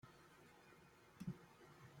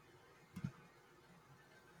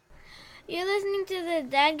You're listening to the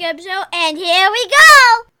Dad Gab Show, and here we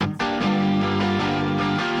go!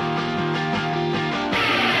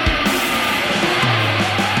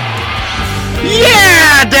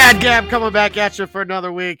 Yeah, Dad Gab coming back at you for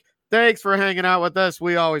another week. Thanks for hanging out with us.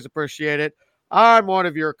 We always appreciate it. I'm one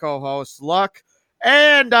of your co-hosts, Luck,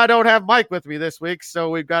 and I don't have Mike with me this week,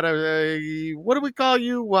 so we've got a what do we call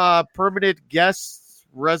you? Permanent guest,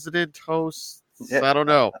 resident host? Yeah. I don't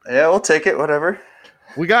know. Yeah, we'll take it, whatever.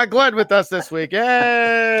 We got Glenn with us this week.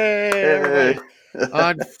 Yay! Everybody.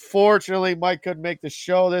 Unfortunately, Mike couldn't make the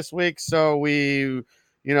show this week, so we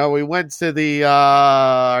went to the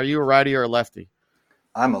are you a righty or a lefty?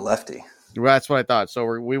 I'm a lefty. That's what I thought. So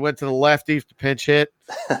we went to the lefties to pinch hit,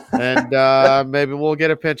 and maybe we'll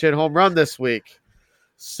get a pinch hit home run this week.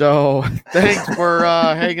 So thanks for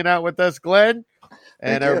hanging out with us, Glenn,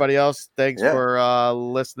 and everybody else. Thanks for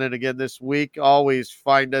listening again this week. Always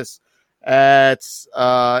find us at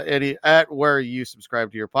where you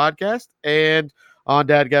subscribe to your podcast and on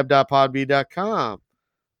dadgab.podbean.com.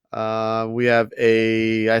 We have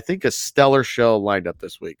I think a stellar show lined up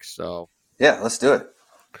this week. So yeah, let's do it.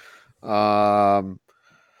 How's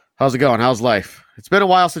it going? How's life? It's been a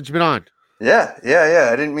while since you've been on. Yeah.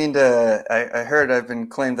 I didn't mean to. I heard I've been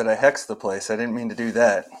claimed that I hexed the place. I didn't mean to do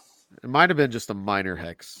that. It might have been just a minor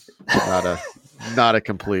hex, not a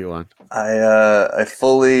complete one. I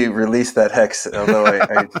fully released that hex, although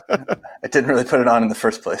I didn't really put it on in the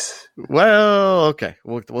first place. Well, okay,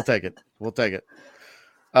 we'll take it. We'll take it.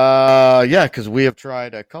 Yeah, because we have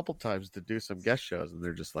tried a couple times to do some guest shows, and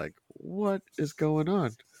they're just like, "What is going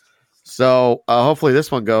on?" So hopefully this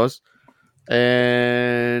one goes,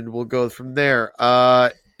 and we'll go from there.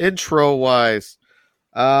 Intro wise,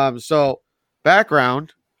 so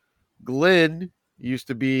background. Glenn used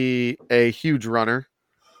to be a huge runner,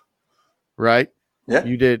 right? Yeah.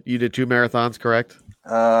 You did 2 marathons, correct?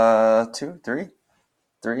 2, 3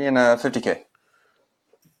 and a 50K.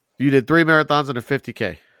 You did 3 marathons and a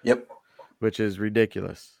 50K. Yep. Which is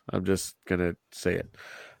ridiculous. I'm just gonna say it.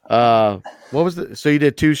 What was so you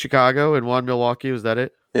did 2 Chicago and 1 Milwaukee, was that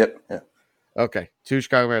it? Yep. Yeah. Okay. 2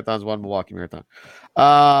 Chicago marathons, 1 Milwaukee marathon.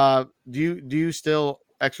 Do you still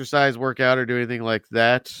exercise, work out, or do anything like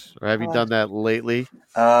that? Or have you done that lately?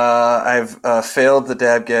 I've failed the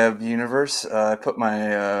Dab Gab universe. I put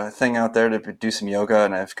my thing out there to do some yoga,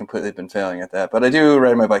 and I've completely been failing at that. But I do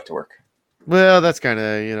ride my bike to work. Well, that's kind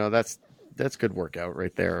of, that's good workout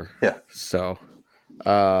right there. Yeah. So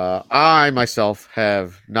I myself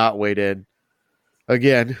have not weighed in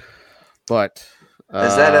again, but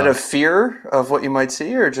is that out of fear of what you might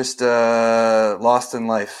see, or just lost in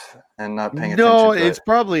life and not paying attention? No, it's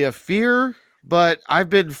probably a fear, but I've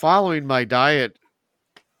been following my diet.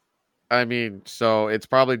 I mean, so it's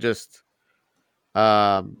probably just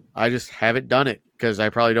I just haven't done it because I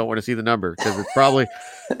probably don't want to see the number, because it's probably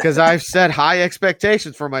because I've set high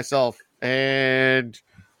expectations for myself, and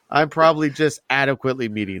I'm probably just adequately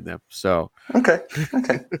meeting them. So okay,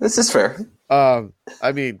 this is fair. I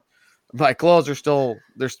mean, my clothes are still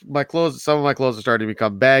some of my clothes are starting to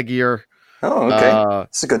become baggier. Oh, okay.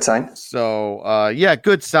 It's a good sign. So, yeah,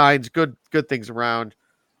 good signs, good things around.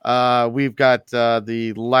 We've got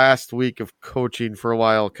the last week of coaching for a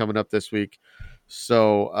while coming up this week.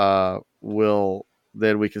 So,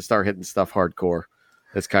 then we can start hitting stuff hardcore.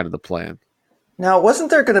 That's kind of the plan. Now, wasn't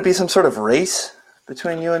there going to be some sort of race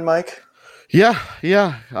between you and Mike? Yeah.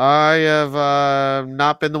 I have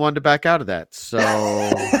not been the one to back out of that. So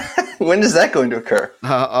when is that going to occur?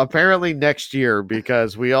 Apparently next year,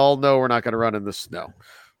 because we all know we're not going to run in the snow.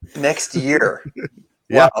 Next year?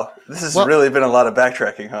 Yeah. Wow. This has really been a lot of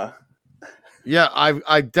backtracking, huh? Yeah,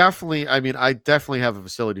 I definitely have a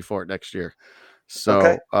facility for it next year. So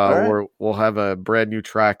okay. Right. we'll have a brand new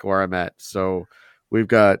track where I'm at. So we've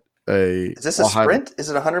got Is this a sprint? Is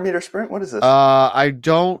it a 100-meter sprint? What is this? I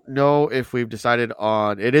don't know if we've decided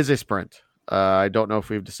on. It is a sprint. I don't know if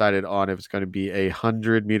we've decided on if it's going to be a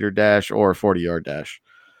 100-meter dash or a 40-yard dash.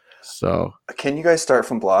 So can you guys start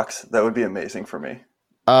from blocks? That would be amazing for me.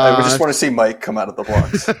 I would just want to see Mike come out of the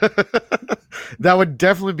blocks. That would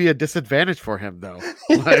definitely be a disadvantage for him, though.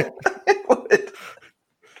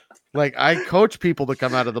 Like I coach people to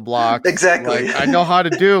come out of the blocks. Exactly. Like, I know how to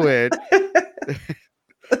do it.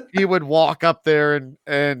 He would walk up there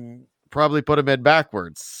and probably put him in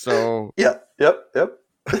backwards. So Yep.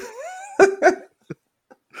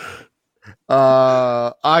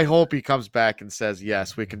 I hope he comes back and says,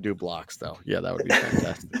 yes, we can do blocks, though. Yeah, that would be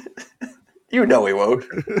fantastic. You know he won't.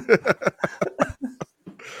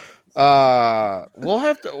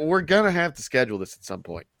 We're gonna have to schedule this at some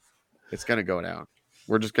point. It's gonna go down.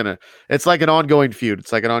 We're just gonna. It's like an ongoing feud.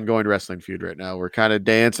 It's like an ongoing wrestling feud right now. We're kind of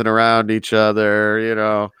dancing around each other.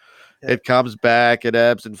 Yeah. It comes back. It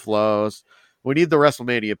ebbs and flows. We need the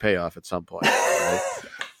WrestleMania payoff at some point, right?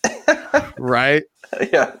 Right?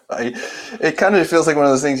 Yeah, it kind of feels like one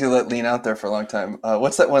of those things you let lean out there for a long time.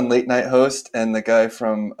 What's that one late night host and the guy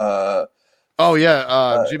from? Oh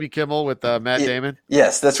yeah, Jimmy Kimmel with Matt Damon.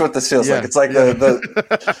 Yes, that's what this feels like. It's like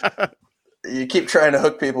the you keep trying to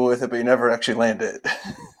hook people with it, but you never actually land it.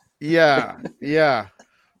 Yeah.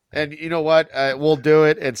 And you know what? We'll do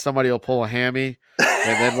it, and somebody will pull a hammy,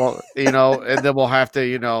 and then we'll have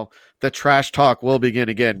to, the trash talk will begin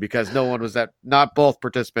again because not both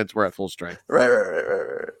participants were at full strength.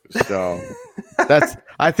 Right. So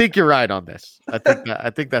I think you're right on this. I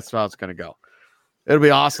think that's how it's going to go. It'll be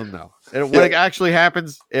awesome though. When it actually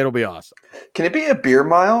happens, it'll be awesome. Can it be a beer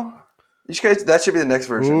mile? You guys, that should be the next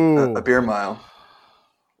version. Ooh. A beer mile.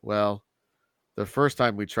 Well, the first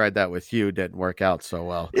time we tried that with you didn't work out so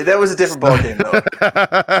well. Yeah, that was a different ballgame though.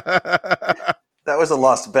 That was a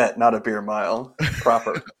lost bet, not a beer mile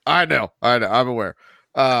proper. I know. I'm aware.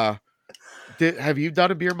 Have you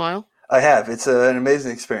done a beer mile? I have. It's an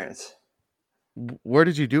amazing experience. Where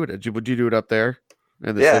did you do it? Would you do it up there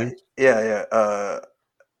in the city? Yeah.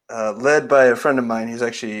 Led by a friend of mine. He's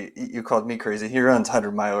actually, you called me crazy. He runs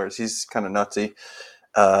 100 milers. He's kind of nutsy.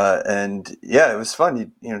 And yeah, it was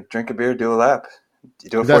fun. You drink a beer, do a lap. You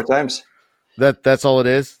do it 4 times. That's all it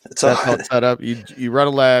is. That's all it's set up. You run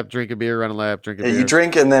a lap, drink a beer, run a lap, drink a beer. You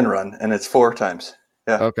drink and then run, and it's 4 times.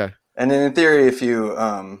 Yeah. Okay. And then in theory, if you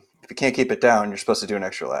can't keep it down, you're supposed to do an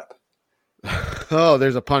extra lap. Oh,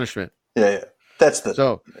 there's a punishment. Yeah. That's the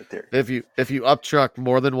theory. If you up truck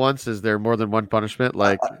more than once, is there more than one punishment?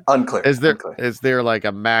 Like unclear. Is there like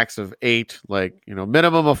a max of 8? Like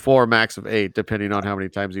minimum of 4, max of 8, depending on how many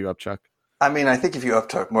times you up truck. I mean, I think if you up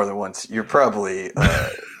truck more than once, you're probably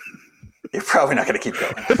not going to keep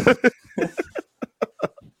going.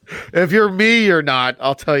 If you're me, you're not.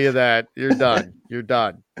 I'll tell you that. You're done. You're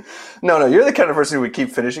done. No, you're the kind of person who would keep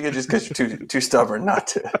finishing it just because you're too stubborn not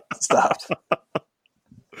to stop.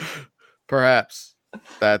 Perhaps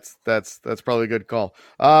that's probably a good call.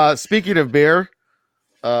 Speaking of beer,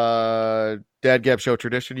 Dad Gab Show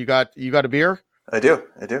tradition. You got a beer? I do.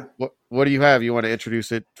 What do you have? You want to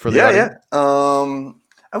introduce it for the audience? Yeah.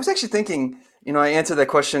 I was actually thinking. I answered that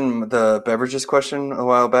question, the beverages question, a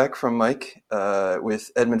while back from Mike,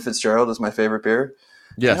 with Edmund Fitzgerald as my favorite beer.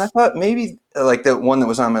 Yes. And I thought maybe like the one that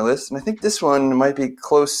was on my list, and I think this one might be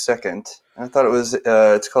close second. And I thought it was.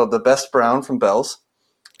 It's called the Best Brown from Bell's.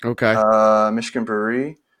 Okay. Michigan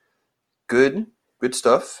Brewery. Good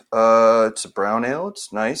stuff. It's a brown ale.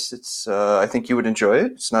 It's nice. It's. I think you would enjoy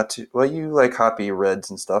it. It's not too well. You like hoppy reds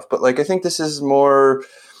and stuff, but I think this is more.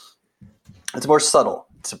 It's more subtle.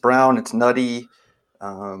 It's a brown. It's nutty.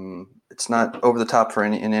 It's not over the top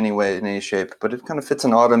in any way, in any shape, but it kind of fits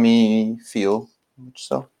an autumny feel.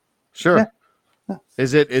 So, sure. Yeah.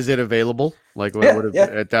 Is it available? Like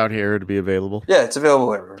down here to be available? Yeah, it's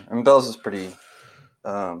available everywhere. I mean, Bell's is pretty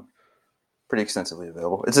extensively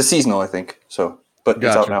available. It's a seasonal, I think. So, but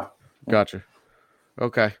It's out now. Gotcha.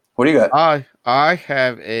 Okay. What do you got? I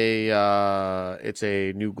have it's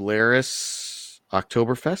a New Glarus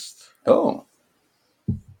Oktoberfest. Oh.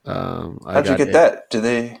 How'd you get that? Do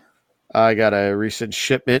they? I got a recent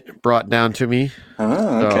shipment brought down to me.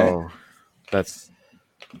 Oh, okay. So that's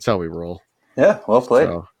how we roll. Yeah, well played.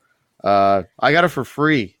 So, I got it for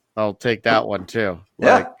free. I'll take that one too.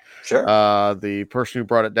 Yeah, sure. The person who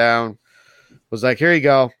brought it down was like, "Here you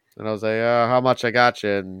go," and I was like, "How much I got you?"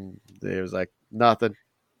 And he was like, "Nothing.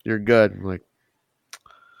 You're good." I'm like,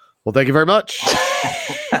 "Well, thank you very much.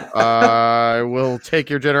 I will take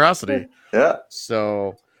your generosity." Yeah.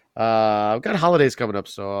 So I've got holidays coming up,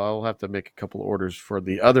 so I'll have to make a couple of orders for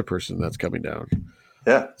the other person that's coming down.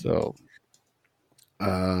 Yeah. So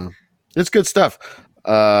it's good stuff.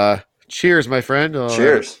 Cheers, my friend.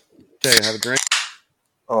 Cheers. Okay, have a drink.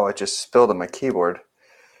 Oh, I just spilled on my keyboard.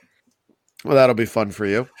 Well, that'll be fun for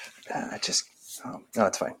you. No,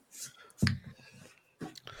 it's fine.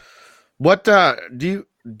 What do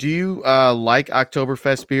you like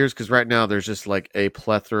Oktoberfest beers? Because right now there's just like a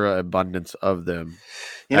plethora abundance of them.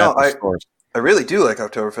 I really do like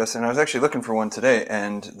Oktoberfest, and I was actually looking for one today,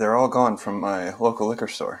 and they're all gone from my local liquor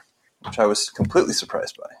store, which I was completely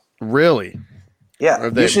surprised by. Really? Yeah.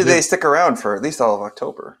 Usually they stick around for at least all of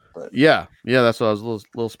October. But yeah, that's what I was a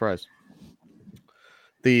little surprised.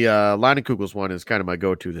 The Leinenkugel's one is kind of my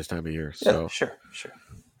go-to this time of year. So. Yeah, sure.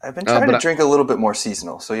 I've been trying to drink a little bit more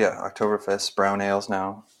seasonal. So yeah, Oktoberfest, brown ales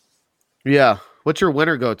now. Yeah. What's your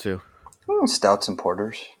winter go-to? Stouts and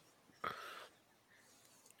porters.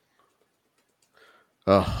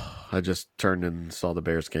 Oh, I just turned and saw the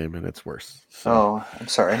Bears game, and it's worse. So. Oh, I'm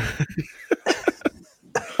sorry.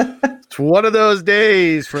 It's one of those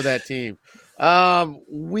days for that team.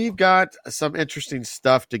 We've got some interesting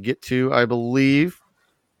stuff to get to, I believe.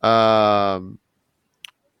 The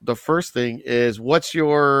first thing is, what's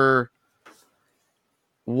your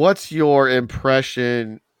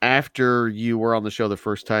impression after you were on the show the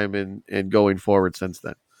first time and going forward since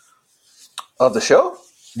then? Of the show?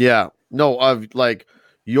 Yeah. No, of like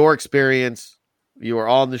your experience. You were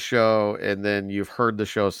on the show and then you've heard the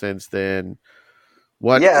show since then.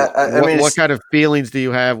 What kind of feelings do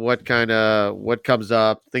you have? What comes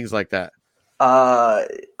up? Things like that.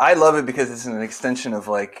 I love it because it's an extension of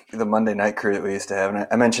like the Monday night crew that we used to have. And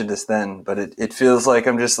I mentioned this then, but it feels like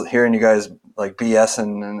I'm just hearing you guys like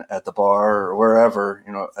BSing at the bar or wherever,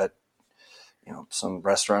 at some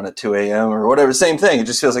restaurant at 2 a.m. or whatever. Same thing. It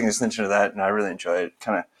just feels like an extension of that. And I really enjoy it. It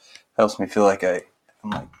kind of helps me feel like I'm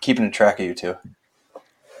like keeping a track of you two.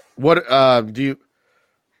 What, do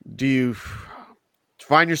you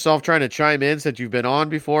find yourself trying to chime in since you've been on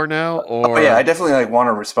before now? Or yeah, I definitely like want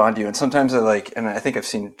to respond to you. And sometimes and I think I've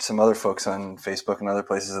seen some other folks on Facebook and other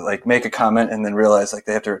places that like make a comment and then realize like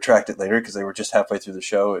they have to retract it later because they were just halfway through the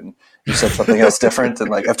show and you said something else different. And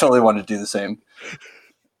like, I've totally wanted to do the same.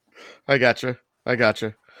 I gotcha. I'm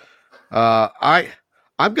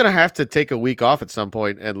going to have to take a week off at some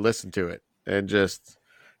point and listen to it and just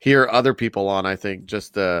hear other people on, I think,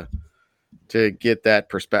 just to get that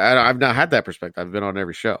perspective. I've not had that perspective. I've been on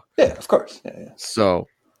every show. Yeah, of course. Yeah. So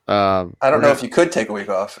I don't know if you could take a week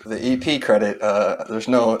off. The EP credit, there's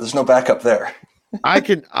no backup there. I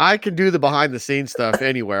can do the behind the scenes stuff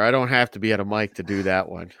anywhere. I don't have to be at a mic to do that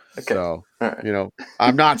one. Okay. So right.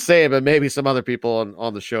 I'm not saying, but maybe some other people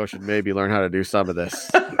on the show should maybe learn how to do some of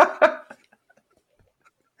this.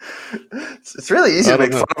 It's really easy to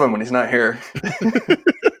make fun of him when he's not here.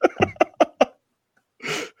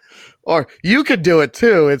 Or you could do it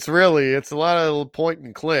too. It's a lot of point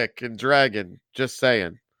and click and dragging. Just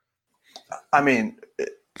saying. I mean,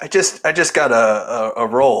 I just got a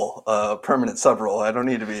role, a permanent sub role. I don't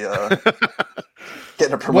need to be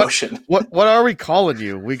getting a promotion. What are we calling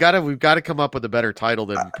you? We've got to come up with a better title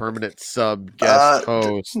than permanent sub guest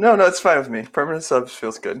host. No, it's fine with me. Permanent subs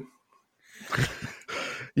feels good.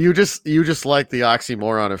 You just like the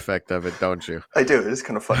oxymoron effect of it, don't you? I do. It is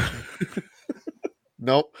kind of fun.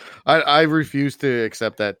 Nope. I refuse to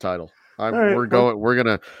accept that title. Right, we're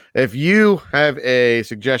gonna. If you have a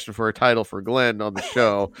suggestion for a title for Glenn on the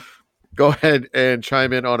show, go ahead and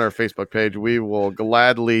chime in on our Facebook page. We will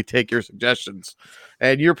gladly take your suggestions,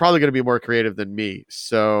 and you're probably going to be more creative than me,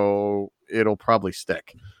 so it'll probably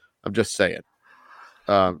stick. I'm just saying.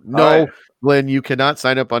 No, right. Glenn, you cannot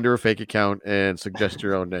sign up under a fake account and suggest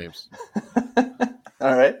your own names.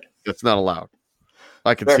 All right, that's not allowed.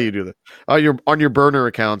 I can see you do that. On your burner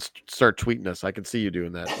accounts, start tweeting us. I can see you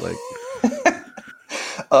doing that.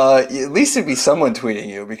 At least it'd be someone tweeting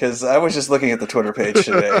you because I was just looking at the Twitter page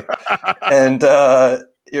today, and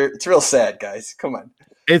it's real sad, guys. Come on.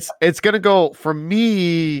 It's gonna go for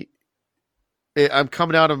me. I'm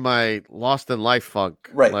coming out of my lost in life funk.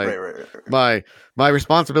 Right. My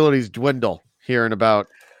responsibilities dwindle here in about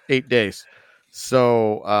 8 days,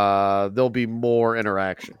 so there'll be more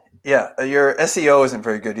interaction. Yeah, your SEO isn't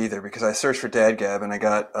very good either because I searched for DadGab and I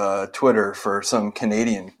got Twitter for some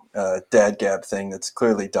Canadian DadGab thing that's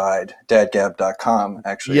clearly died. Dadgab.com,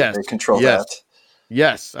 actually. Yes. They control that.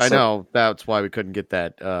 Yes, I know. That's why we couldn't get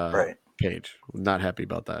that right. page. Not happy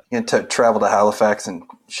about that. You have to travel to Halifax and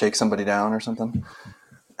shake somebody down or something?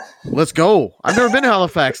 Let's go. I've never been to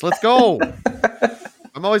Halifax. Let's go.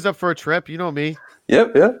 I'm always up for a trip. You know me.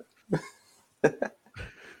 Yep.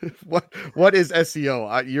 What is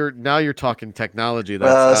SEO? You're talking technology.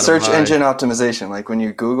 That's search engine optimization. Like when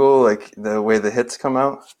you Google, like the way the hits come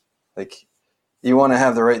out, like you want to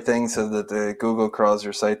have the right thing so that the Google crawls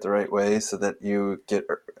your site the right way, so that you get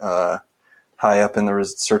high up in the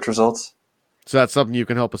search results. So that's something you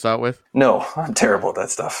can help us out with? No, I'm terrible at that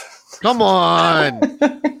stuff. Come on,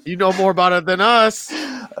 you know more about it than us.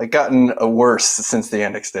 I've gotten worse since the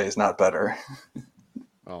Index days, not better.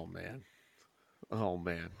 Oh man.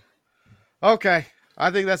 Okay.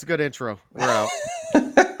 I think that's a good intro. We're out.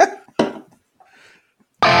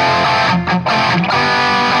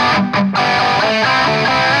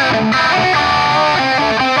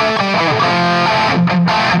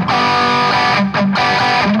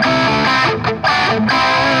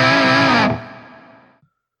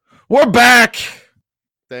 We're back.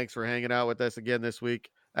 Thanks for hanging out with us again this week.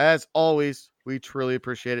 As always, we truly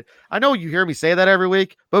appreciate it. I know you hear me say that every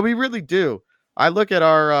week, but we really do. I look at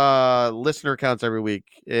our listener counts every week,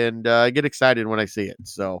 and I get excited when I see it.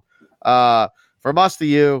 So, from us to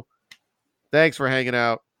you, thanks for hanging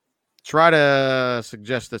out. Try to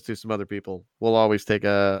suggest this to some other people. We'll always take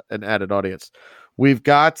an added audience. We've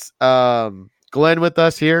got Glenn with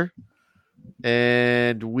us here,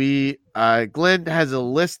 and Glenn has a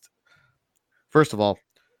list. First of all,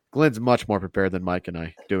 Glenn's much more prepared than Mike and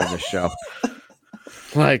I doing this show.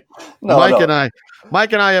 Mike and I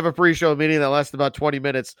have a pre-show meeting that lasts about 20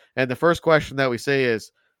 minutes, and the first question that we say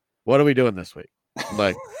is, "What are we doing this week?"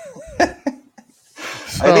 Like,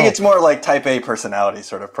 I think it's more like type A personality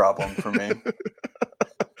sort of problem for me.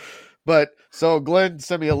 But so Glenn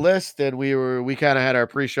sent me a list, and we kind of had our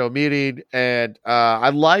pre-show meeting, and I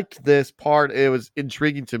liked this part. It was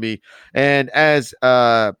intriguing to me, and as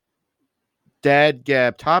Dad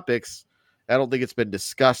Gab topics, I don't think it's been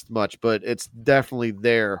discussed much, but it's definitely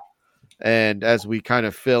there. And as we kind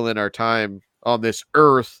of fill in our time on this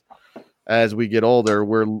earth, as we get older,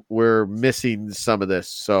 we're missing some of this.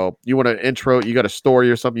 So you want to intro? You got a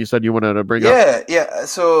story or something you said you wanted to bring up? Yeah.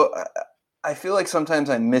 So I feel like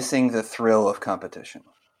sometimes I'm missing the thrill of competition.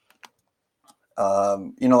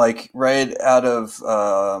 Like right out of,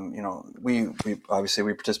 we obviously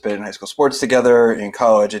we participated in high school sports together. In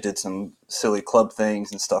college, I did some silly club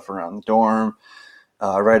things and stuff around the dorm.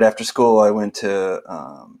 Right after school, I went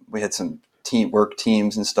to, we had some work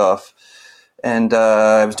teams and stuff. And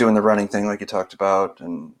I was doing the running thing like you talked about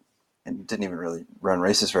and didn't even really run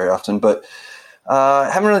races very often. But I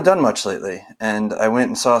haven't really done much lately. And I went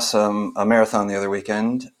and saw a marathon the other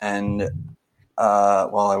weekend. And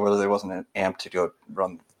while I really wasn't amped to go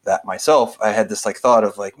run that myself, I had this like thought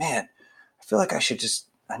of like, man, I feel like I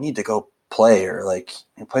need to go play or like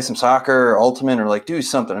play some soccer or ultimate or like do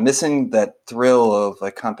something. I'm missing that thrill of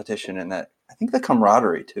like competition and that I think the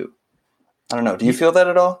camaraderie too. I don't know. Do you feel that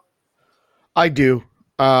at all? I do.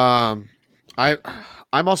 I'm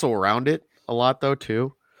also around it a lot though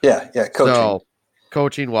too. Yeah. Coaching. So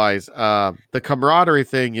coaching wise, the camaraderie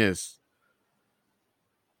thing is,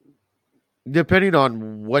 depending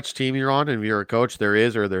on which team you're on, and if you're a coach, there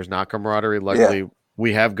is or there's not camaraderie. Luckily,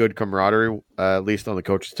 we have good camaraderie, at least on the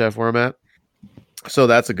coaching staff where I'm at. So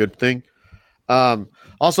that's a good thing.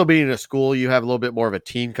 Also, being in a school, you have a little bit more of a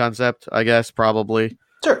team concept, I guess, probably.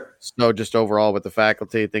 Sure. So just overall with the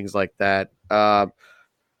faculty, things like that.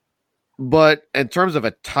 But in terms of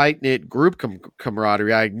a tight-knit group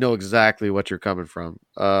camaraderie, I know exactly what you're coming from.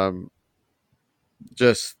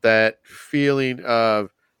 Just that feeling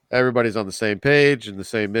of everybody's on the same page and the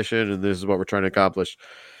same mission, and this is what we're trying to accomplish.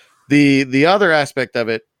 The other aspect of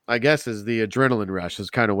it, I guess, is the adrenaline rush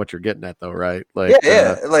is kind of what you're getting at, though, right? Like,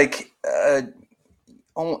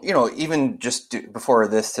 even just before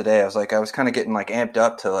this today, I was kind of getting like amped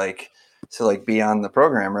up to be on the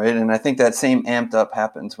program, right? And I think that same amped up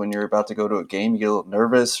happens when you're about to go to a game. You get a little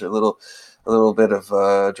nervous or a little bit of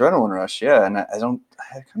adrenaline rush, yeah. And I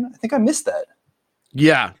think I missed that.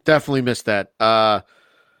 Yeah, definitely missed that.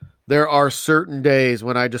 There are certain days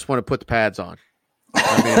when I just want to put the pads on.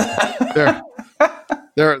 I mean,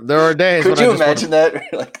 there are days. Could you imagine that?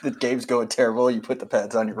 Like the game's going terrible, you put the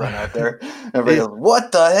pads on, you run out there. Everybody goes,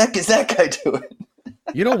 "What the heck is that guy doing?"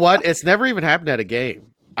 You know what? It's never even happened at a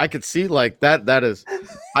game. I could see like that.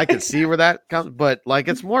 I could see where that comes, but like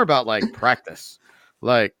it's more about like practice.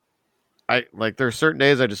 Like there are certain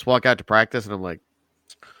days I just walk out to practice and I'm like,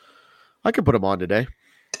 I could put them on today.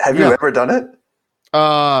 Have you ever done it?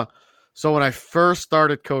 So when I first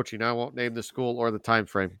started coaching, I won't name the school or the time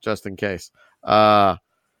frame just in case. One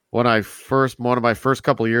of my first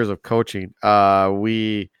couple of years of coaching,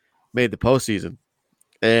 we made the postseason,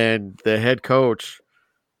 and the head coach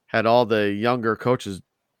had all the younger coaches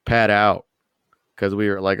pad out because we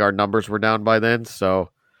were like our numbers were down by then. So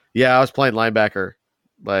yeah, I was playing linebacker.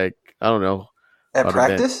 Like I don't know at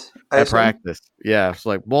practice. At practice, yeah, it's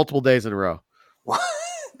like multiple days in a row. What?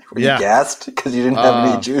 Were you gassed because you didn't have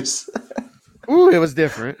any juice? Ooh, it was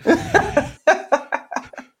different. Because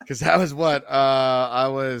that was what I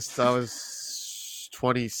was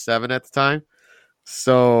 27 at the time.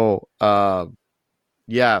 So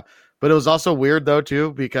yeah, but it was also weird though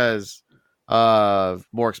too because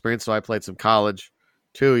more experience. So I played some college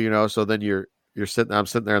too, So then I'm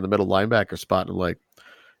sitting there in the middle linebacker spot, and I'm like,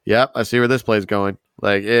 yep, I see where this play's going.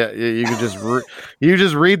 Like, you can just you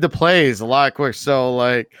just read the plays a lot quicker. So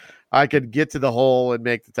like, I could get to the hole and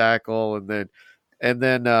make the tackle, and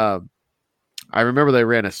then I remember they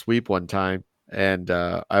ran a sweep one time, and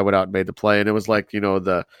I went out and made the play, and it was like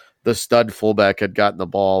the stud fullback had gotten the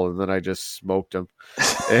ball, and then I just smoked him.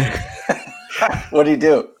 What did he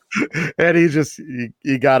do? And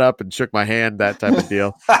he got up and shook my hand, that type of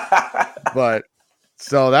deal. But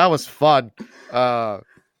So that was fun.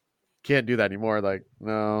 Can't do that anymore. Like,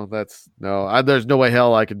 no, there's no way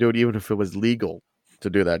hell I could do it, even if it was legal to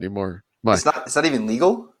do that anymore. It's not even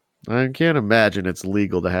legal. I can't imagine it's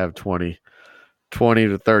legal to have 20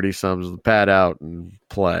 to 30 sums pad out and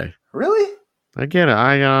play. Really? I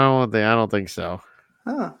don't think so.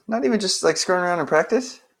 Huh. Not even just like screwing around in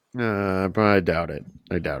practice? But I doubt it.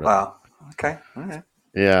 Wow. Okay. All right.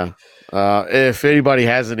 Yeah. If anybody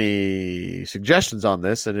has any suggestions on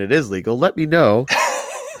this and it is legal, let me know.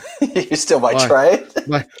 You still might try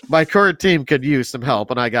it. My current team could use some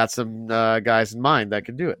help, and I got some guys in mind that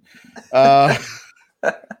can do it.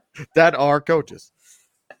 That are coaches.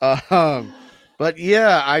 But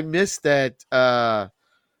yeah, I miss that.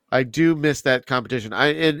 I do miss that competition.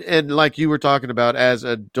 And like you were talking about, as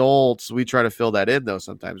adults, we try to fill that in though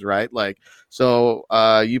sometimes, right? Like, so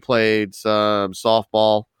you played some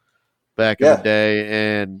softball back in the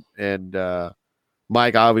day, and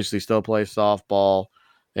Mike obviously still plays softball,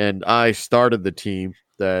 and I started the team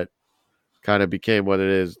that kind of became what it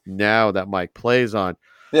is now that Mike plays on.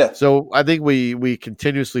 Yeah. So I think we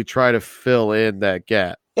continuously try to fill in that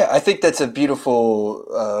gap. Yeah, I think that's a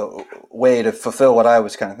beautiful way to fulfill what I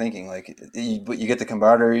was kind of thinking. Like you get the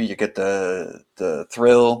camaraderie, you get the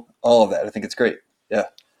thrill, all of that. I think it's great. Yeah.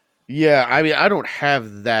 Yeah, I mean, I don't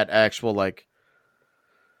have that actual like,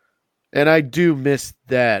 and I do miss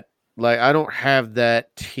that. Like, I don't have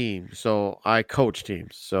that team, so I coach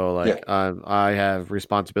teams. So like, I have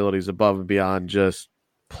responsibilities above and beyond just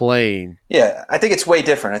playing. Yeah, I think it's way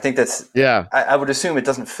different. I think that's. Yeah. I would assume it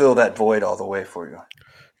doesn't fill that void all the way for you.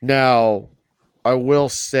 Now, I will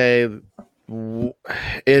say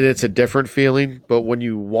it's a different feeling, but when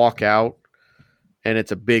you walk out and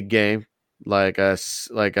it's a big game, like a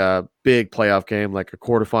big playoff game, like a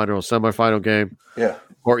quarterfinal, semifinal game,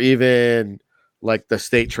 or even like the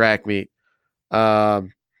state track meet,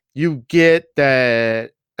 you get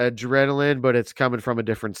that adrenaline, but it's coming from a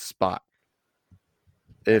different spot.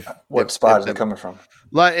 What spot is it coming from?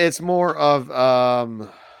 Like, it's more of an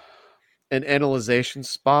analyzation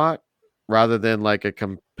spot rather than like a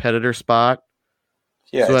competitor spot.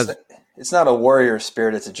 Yeah, so it's not a warrior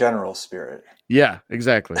spirit; it's a general spirit. Yeah,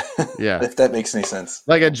 exactly. Yeah, if that makes any sense.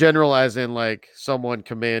 Like a general, as in like someone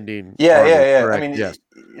commanding. Yeah. Correct. I mean, yes.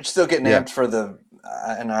 You're still getting amped for the.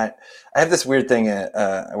 And I have this weird thing.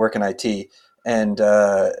 I work in IT, and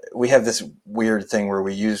we have this weird thing where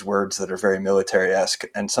we use words that are very military-esque,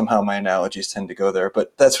 and somehow my analogies tend to go there.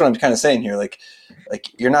 But that's what I'm kind of saying here. Like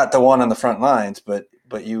you're not the one on the front lines, but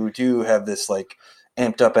you do have this like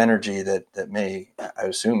amped up energy that may, I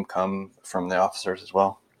assume, come from the officers as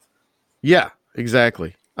well. Yeah,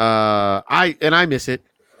 exactly. I miss it.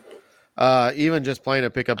 Even just playing a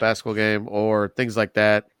pickup basketball game or things like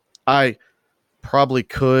that. I probably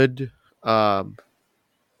could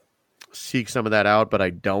seek some of that out, but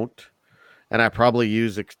I don't. And I probably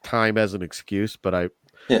use time as an excuse, but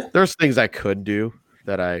there's things I could do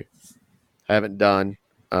that I haven't done.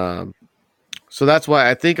 So that's why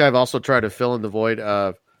I think I've also tried to fill in the void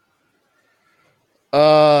of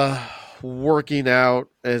working out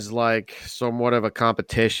as like somewhat of a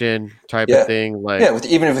competition type of thing. Like,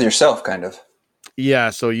 even with yourself, kind of.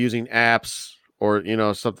 Yeah, so using apps or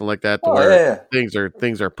something like that to where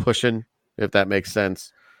things are pushing, if that makes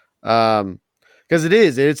sense. Because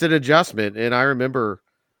it's an adjustment, and I remember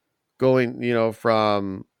going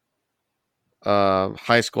from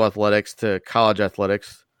high school athletics to college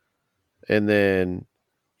athletics, and then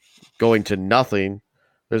going to nothing.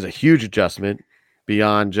 There's a huge adjustment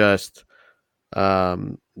beyond just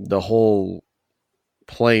the whole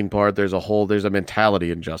playing part. There's a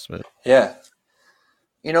mentality adjustment. Yeah.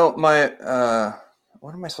 My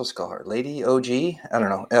what am I supposed to call her? Lady OG? I don't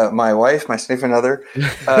know. My wife, my significant other,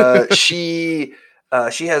 she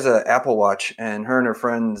has an Apple Watch, and her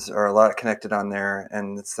friends are a lot connected on there.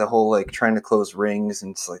 And it's the whole like trying to close rings,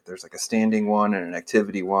 and it's like there's like a standing one and an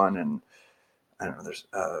activity one, and I don't know. There's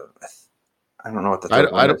I don't know what the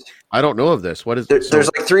third one is. I don't know of this. What is there's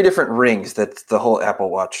like 3 different rings. That's the whole Apple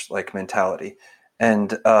Watch like mentality,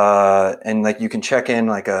 and like you can check in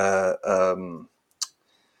like a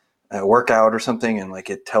workout or something, and like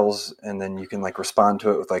it tells, and then you can like respond to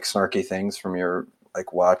it with like snarky things from your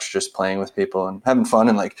like watch, just playing with people and having fun.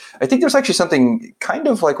 And like I think there's actually something kind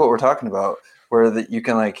of like what we're talking about, where that you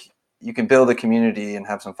can build a community and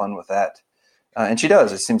have some fun with that. And she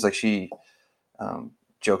does. It seems like she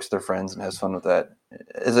jokes with her friends and has fun with that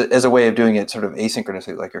as a way of doing it sort of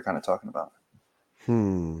asynchronously, like you're kind of talking about.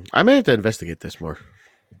 I may have to investigate this more.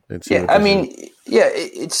 and see Yeah, what I this is. mean, yeah,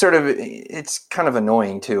 it's kind of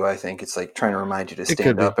annoying too. I think it's like trying to remind you to It could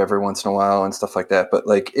stand be. up every once in a while and stuff like that. But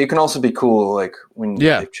like, it can also be cool, like when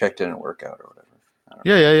Yeah. they've checked in a workout or whatever.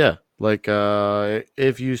 Yeah. Like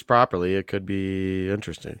if used properly, it could be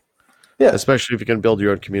interesting. Yeah, Especially if you can build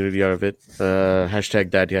your own community out of it. Hashtag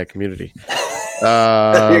Dad Community.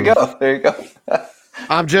 there you go. There you go.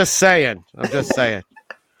 I'm just saying.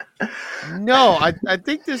 No, I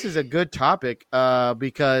think this is a good topic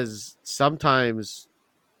because sometimes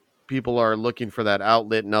people are looking for that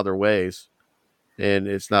outlet in other ways, and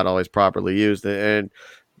it's not always properly used. And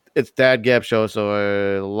it's Dad Gab Show,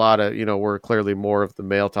 so a lot of, we're clearly more of the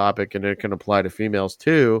male topic, and it can apply to females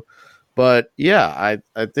too. But yeah,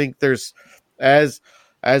 I think there's as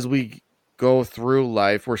we go through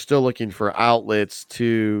life, we're still looking for outlets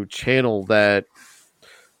to channel that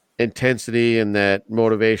intensity and that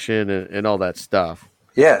motivation and all that stuff.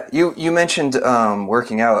 Yeah, you mentioned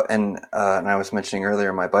working out, and I was mentioning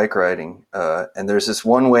earlier my bike riding, and there's this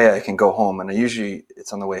one way I can go home, and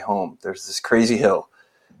it's on the way home. There's this crazy hill,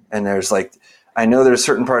 and there's like, I know there's a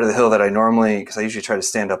certain part of the hill that I normally, because I usually try to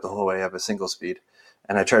stand up the whole way. I have a single speed,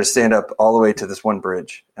 and I try to stand up all the way to this one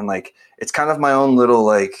bridge, and like, it's kind of my own little,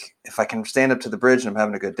 like, if I can stand up to the bridge and I'm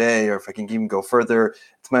having a good day, or if I can even go further,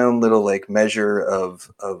 it's my own little like measure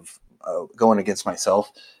of going against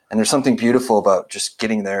myself. And there's something beautiful about just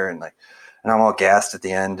getting there and I'm all gassed at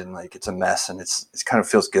the end and like it's a mess and it's kind of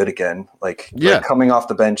feels good again. Like coming off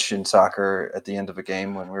the bench in soccer at the end of a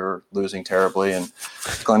game when we were losing terribly and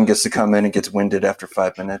Glenn gets to come in and gets winded after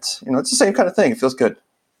 5 minutes. It's the same kind of thing. It feels good.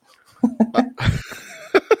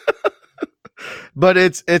 But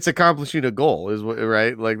it's accomplishing a goal, is what,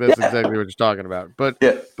 right? Like that's exactly what you're talking about. But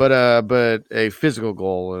a physical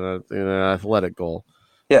goal and an athletic goal.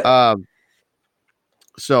 Yeah.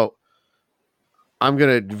 So I'm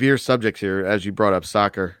gonna veer subjects here as you brought up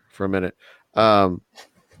soccer for a minute. Have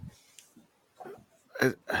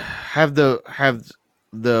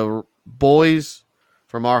the boys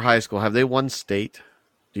from our high school, have they won state?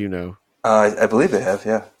 Do you know? I believe they have.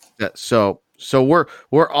 Yeah. So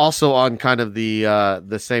we're also on kind of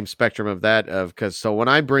the same spectrum of that because when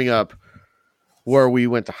I bring up where we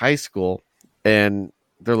went to high school and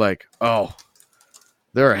they're like, oh,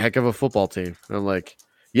 they're a heck of a football team. And I'm like,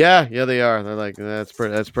 yeah, they are. They're like,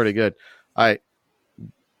 that's pretty good. I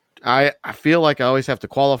feel like I always have to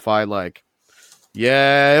qualify like,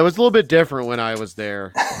 yeah, it was a little bit different when I was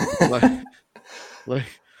there.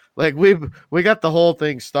 like we got the whole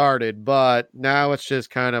thing started, but now it's just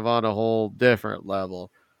kind of on a whole different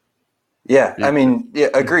level. Yeah, I mean, yeah,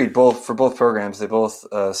 agreed. For both programs, they both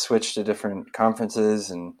switched to different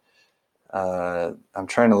conferences, and I'm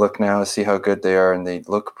trying to look now to see how good they are, and they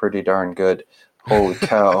look pretty darn good. Holy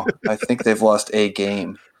cow! I think they've lost a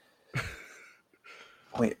game.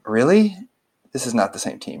 Wait, really? This is not the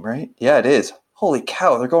same team, right? Yeah, it is. Holy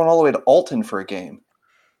cow! They're going all the way to Alton for a game.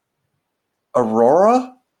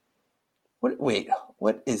 Aurora? What? Wait,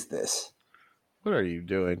 what is this? What are you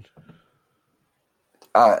doing?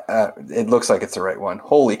 It looks like it's the right one.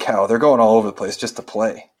 Holy cow! They're going all over the place just to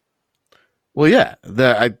play. Well, yeah.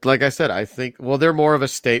 Like I said, I think. Well, they're more of a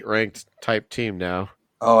state-ranked type team now.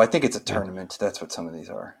 Oh, I think it's a tournament. That's what some of these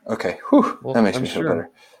are. Okay, whew, well, that makes me feel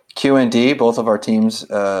better. QND, both of our teams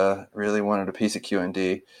really wanted a piece of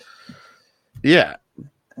QND. Yeah,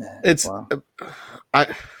 it's wow.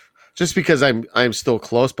 Just because I'm still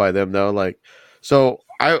close by them though. Like, so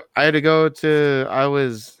I had to go to. I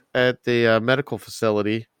was at the medical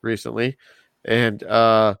facility recently, and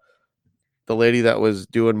the lady that was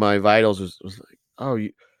doing my vitals was like, "Oh,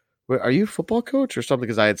 are you a football coach or something?"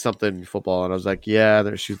 Because I had something in football, and I was like, "Yeah."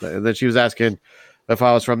 And then she was asking if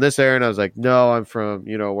I was from this area, and I was like, "No, I'm from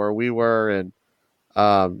where we were." And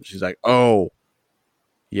she's like, "Oh,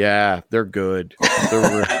 yeah, they're good.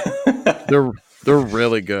 They're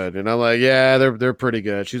really good." And I'm like, "Yeah, they're pretty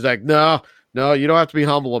good." She's like, "No, you don't have to be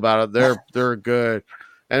humble about it. They're good."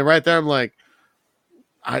 And right there, I'm like,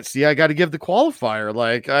 I got to give the qualifier.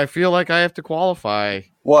 Like, I feel like I have to qualify.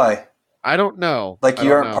 Why? I don't know. Like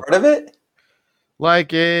you aren't part of it?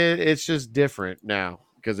 Like it's just different now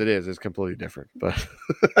because it's completely different. But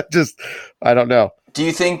I don't know. Do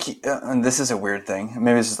you think, and this is a weird thing,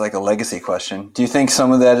 maybe this is like a legacy question. Do you think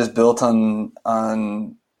some of that is built on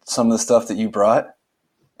some of the stuff that you brought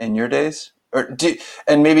in your days?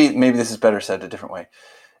 And maybe this is better said a different way.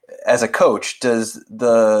 As a coach, do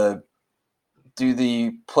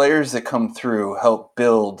the players that come through help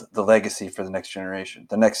build the legacy for the next generation,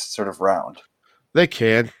 the next sort of round? They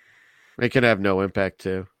can have no impact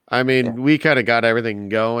too. I mean, we kind of got everything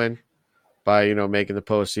going by, making the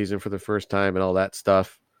postseason for the first time and all that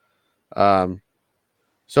stuff.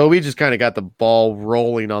 So we just kind of got the ball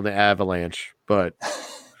rolling on the Avalanche. But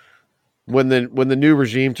when the new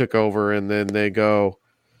regime took over, and then they go,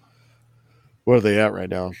 what are they at right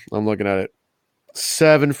now? I'm looking at it.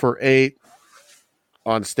 7 for 8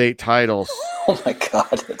 on state titles. Oh my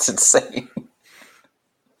God, that's insane.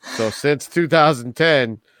 So since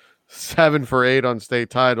 2010, 7 for 8 on state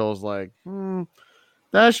titles. Like,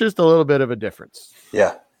 that's just a little bit of a difference.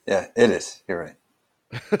 Yeah, it is. You're right.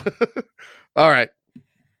 All right.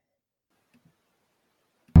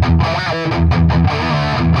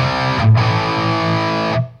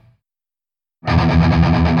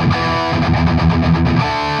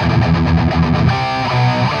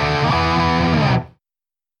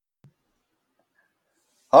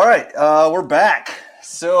 All right, we're back.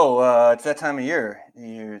 So it's that time of year.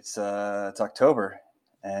 It's October,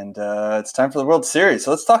 and it's time for the World Series.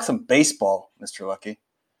 So let's talk some baseball, Mr. Lucky.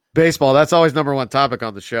 Baseball. That's always number one topic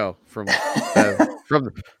on the show from the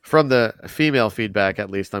female feedback. At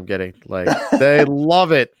least I'm getting like they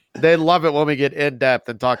love it. They love it when we get in depth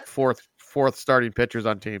and talk fourth starting pitchers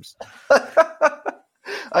on teams.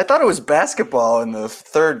 I thought it was basketball and the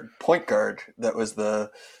third point guard that was the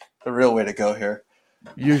real way to go here.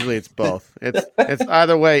 Usually it's both. It's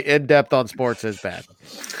either way. In depth on sports is bad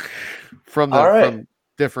from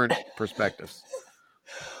different perspectives.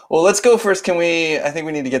 Well, let's go first. I think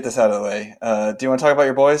we need to get this out of the way. Do you want to talk about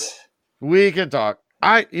your boys? We can talk.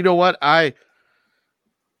 You know what? I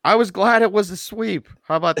was glad it was a sweep.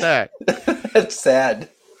 How about that? That's sad.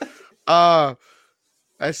 As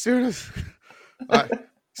soon as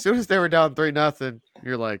they were down 3-0,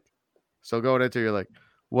 you're like, so going into, you're like,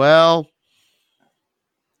 well,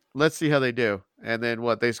 let's see how they do. And then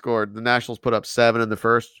what they scored, the Nationals put up 7 in the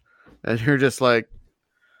first, and you're just like,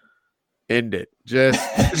 end it. Just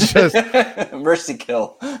mercy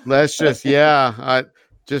kill. Let's just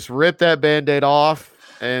just rip that Band-Aid off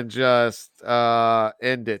and just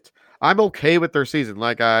end it. I'm okay with their season.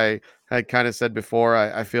 Like I had kind of said before,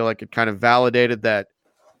 I feel like it kind of validated that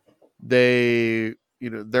they're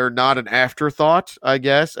not an afterthought, I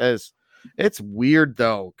guess. As it's weird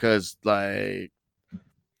though, because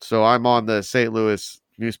so I'm on the St. Louis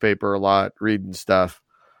newspaper a lot, reading stuff.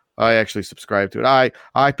 I actually subscribe to it.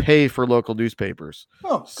 I pay for local newspapers.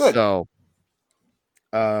 Oh, good. So,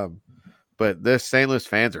 but the St. Louis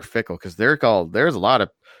fans are fickle because there's a lot of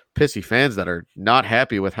pissy fans that are not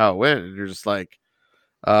happy with how it went. And you're just like,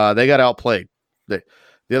 they got outplayed. The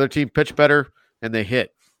other team pitched better and they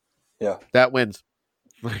hit. Yeah. That wins.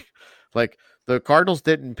 Like the Cardinals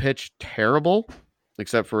didn't pitch terrible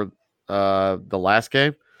except for the last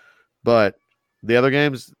game, but the other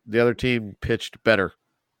games, the other team pitched better.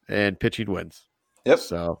 And pitching wins. Yep.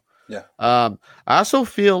 So, yeah. I also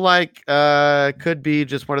feel like it could be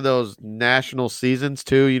just one of those national seasons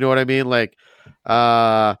too. You know what I mean? Like,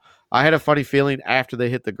 I had a funny feeling after they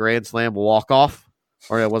hit the Grand Slam walk-off,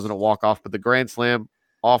 or it wasn't a walk-off, but the Grand Slam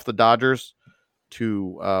off the Dodgers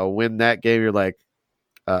to win that game. You're like,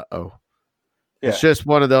 uh-oh. Yeah. It's just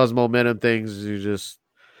one of those momentum things.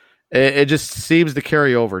 It just seems to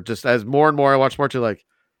carry over. Just as more and more I watch sports, you're like,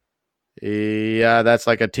 yeah, that's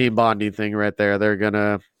like a team bonding thing right there. They're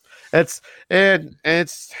gonna. It's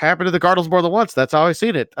happened to the Cardinals more than once. That's how I've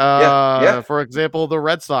seen it. Yeah. For example, the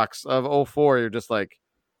Red Sox of 2004. You're just like,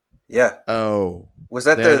 yeah. Oh, was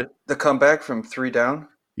that the comeback from 3 down?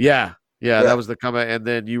 Yeah, that was the comeback. And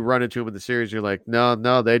then you run into them in the series. You're like,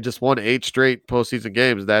 no, they just won 8 straight postseason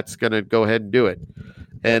games. That's gonna go ahead and do it.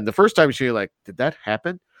 And the first time you see, you're like, did that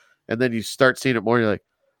happen? And then you start seeing it more. You're like,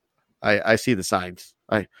 I see the signs.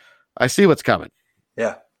 I see what's coming.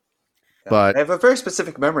 Yeah. But I have a very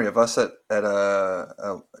specific memory of us at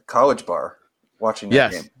a college bar watching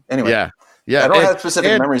that game. Anyway. Yeah. I don't have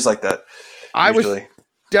specific memories like that. I was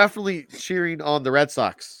definitely cheering on the Red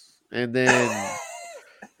Sox. And then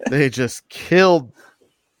they just killed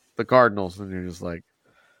the Cardinals. And you're just like,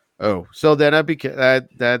 oh. So then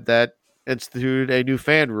that instituted a new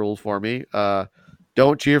fan rule for me.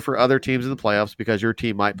 Don't cheer for other teams in the playoffs because your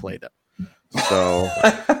team might play them. So,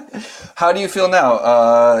 how do you feel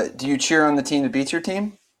now? Do you cheer on the team that beats your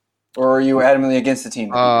team, or are you adamantly against the team?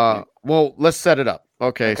 Well, let's set it up.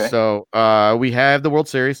 Okay. So we have the World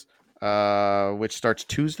Series, which starts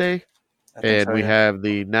Tuesday, and we have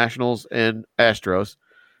the Nationals and Astros,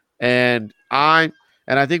 and I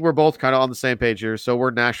think we're both kind of on the same page here. So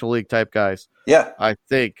we're National League type guys. Yeah, I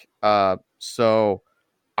think. So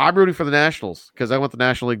I'm rooting for the Nationals because I want the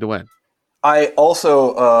National League to win. I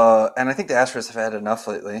also, and I think the Astros have had enough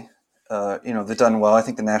lately. They've done well. I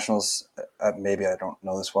think the Nationals, maybe I don't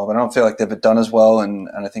know this well, but I don't feel like they've done as well. And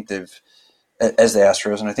I think they've, as the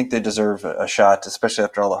Astros, and I think they deserve a shot, especially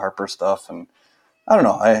after all the Harper stuff. And I don't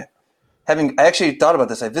know. I actually thought about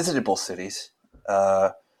this. I visited both cities,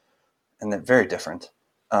 and they're very different.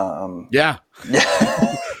 Yeah.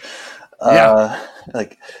 Yeah.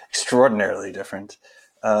 Like extraordinarily different.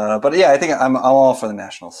 But yeah, I think I'm all for the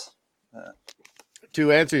Nationals.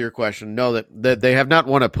 To answer your question, no, that they have not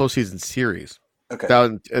won a postseason series Okay.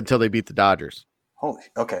 until they beat the Dodgers. Holy.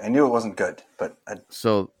 Okay. I knew it wasn't good, but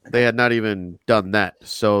So they had not even done that.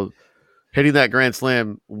 So hitting that grand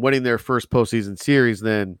slam, winning their first postseason series,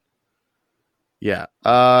 then yeah.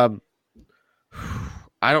 I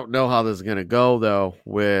don't know how this is going to go though.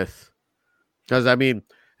 Because I mean,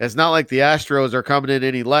 it's not like the Astros are coming in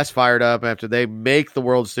any less fired up after they make the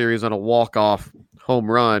World Series on a walk-off home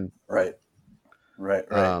run. Right.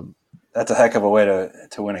 That's a heck of a way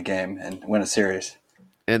to win a game and win a series.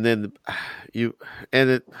 And then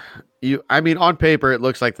I mean, on paper, it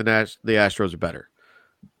looks like the Astros are better,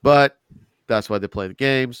 but that's why they play the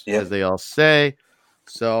games, as they all say.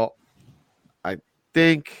 So I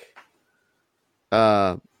think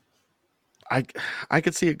I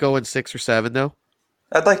could see it going 6 or 7 though.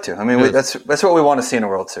 I'd like to. I mean, that's what we want to see in a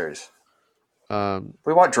World Series.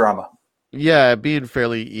 We want drama. Yeah, being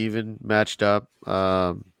fairly even, matched up.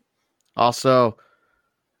 Also,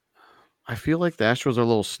 I feel like the Astros are a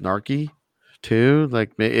little snarky too.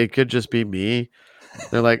 Like it could just be me.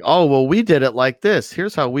 They're like, oh, well, we did it like this.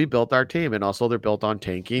 Here's how we built our team. And also they're built on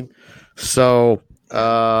tanking. So,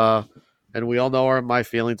 and we all know my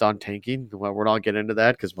feelings on tanking. Well, we're not getting into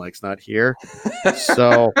that because Mike's not here.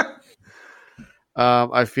 So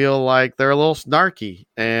I feel like they're a little snarky.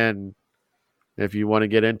 And if you want to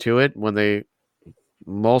get into it,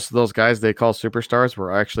 most of those guys they call superstars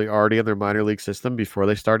were actually already in their minor league system before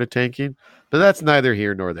they started tanking. But that's neither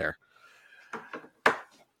here nor there.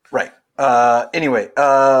 Right. Anyway,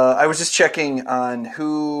 I was just checking on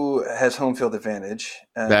who has home field advantage.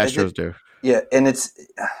 The Astros do. Yeah, and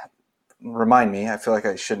remind me, I feel like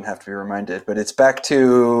I shouldn't have to be reminded, but it's back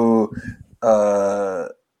to how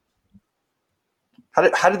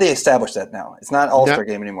did they establish that now? It's not All-Star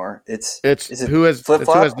game anymore. It's who has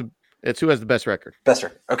flip-flop? It's who has the best record. Best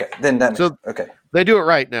record. Okay, then that makes okay. They do it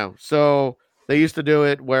right now. So they used to do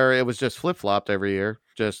it where it was just flip-flopped every year.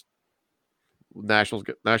 Just nationally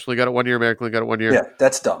got it 1 year, American League got it 1 year. Yeah,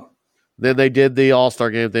 that's dumb. Then they did the All-Star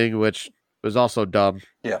game thing, which was also dumb.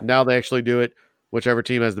 Yeah. Now they actually do it whichever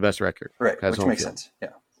team has the best record. Right, which makes sense.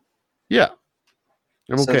 Yeah. Yeah.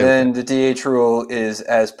 So then the DH rule is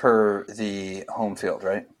as per the home field,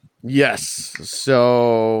 right? Yes.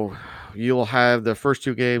 So you'll have the first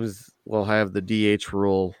 2 games will have the DH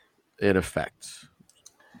rule in effect.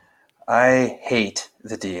 I hate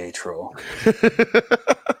the DH rule.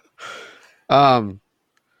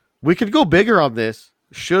 We could go bigger on this.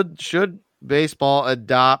 Should baseball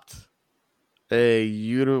adopt a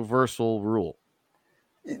universal rule?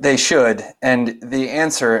 They should. And the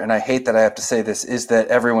answer, and I hate that I have to say this, is that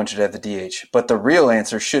everyone should have the DH. But the real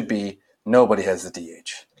answer should be nobody has the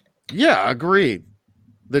DH. Yeah, agreed.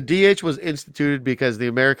 The DH was instituted because the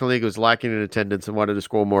American League was lacking in attendance and wanted to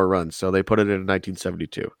score more runs, so they put it in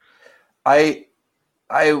 1972. I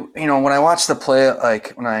when I watch the play,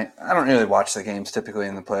 like I don't really watch the games typically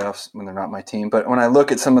in the playoffs when they're not my team, but when I look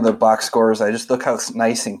at some of the box scores, I just look how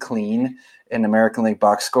nice and clean an American League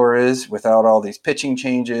box score is without all these pitching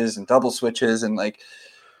changes and double switches, and like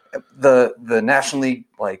the National League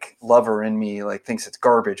like lover in me like thinks it's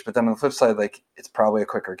garbage, but then on the flip side, like it's probably a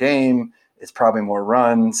quicker game, it's probably more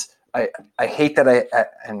runs. I hate that I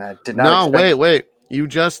did not. No, wait, you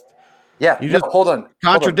just. Yeah, hold on.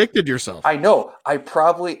 Contradicted yourself. I know. I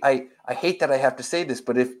hate that I have to say this,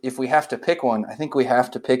 but if we have to pick one, I think we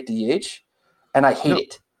have to pick DH, and I hate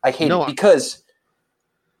it. I hate it because –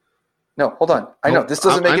 no, hold on. I know. This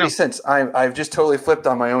doesn't make any sense. I've just totally flipped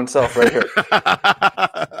on my own self right here.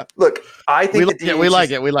 Look, I think the DH we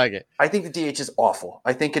like it. I think the DH is awful.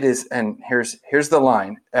 I think it is, and here's the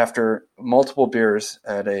line. After multiple beers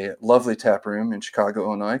at a lovely tap room in Chicago,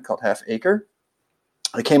 Illinois called Half Acre,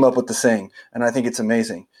 I came up with the saying, and I think it's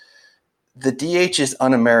amazing. The DH is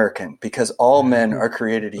un-American because all men are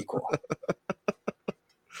created equal.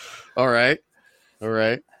 All right.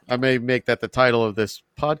 I may make that the title of this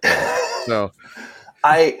podcast. So,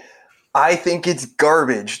 I think it's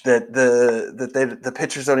garbage that the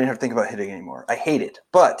pitchers don't even have to think about hitting anymore. I hate it.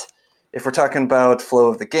 But if we're talking about flow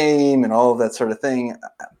of the game and all of that sort of thing,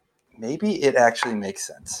 maybe it actually makes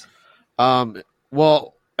sense.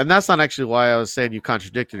 Well. And that's not actually why I was saying you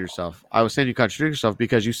contradicted yourself. I was saying you contradicted yourself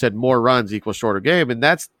because you said more runs equals shorter game, and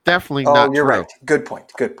that's definitely not true. Oh, you're right. Good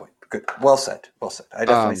point. Good. Well said. I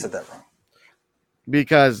definitely said that wrong.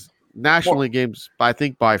 Because National League games, I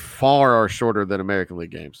think, by far are shorter than American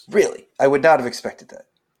League games. Really? I would not have expected that.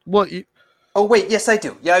 Well, oh, wait. Yes, I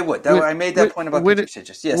do. Yeah, I would. I made that point about pitching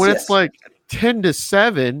stages. Yes, when it's like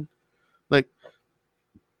 10-7, like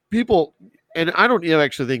people, and I don't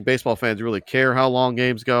actually think baseball fans really care how long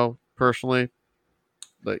games go, personally.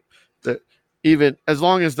 Like, even as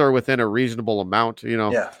long as they're within a reasonable amount,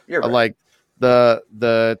 Yeah, you're right. Like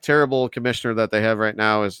the terrible commissioner that they have right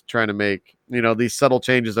now is trying to make, these subtle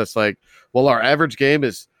changes. That's like, well, our average game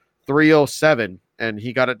is 3:07 and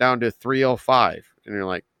he got it down to 3:05. And you're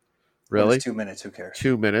like, really? 2 minutes. Who cares?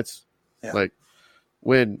 2 minutes. Yeah. Like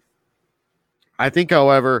I think,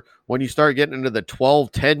 however, when you start getting into the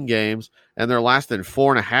 12-10 games and they're lasting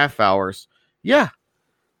 4.5 hours, yeah,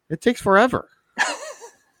 it takes forever.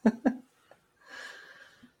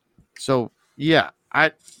 So, yeah,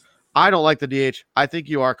 I don't like the DH. I think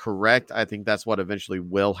you are correct. I think that's what eventually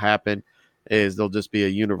will happen, is there'll just be a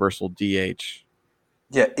universal DH.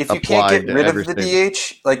 Yeah, if you can't get rid of the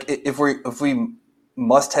DH, like if we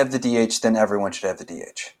must have the DH, then everyone should have the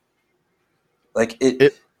DH. Like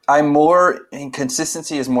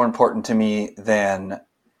consistency is more important to me than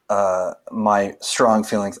my strong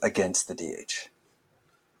feelings against the DH.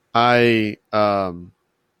 I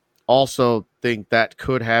also think that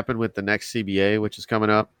could happen with the next CBA, which is coming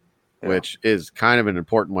up, which is kind of an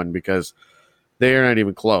important one because they are not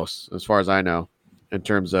even close, as far as I know, in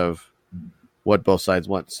terms of what both sides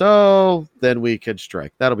want. So then we could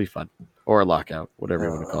strike. That'll be fun. Or a lockout, whatever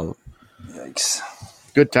you want to call it. Yikes.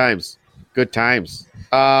 Good times. Good times.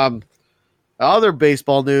 Other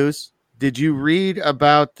baseball news. Did you read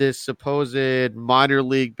about this supposed minor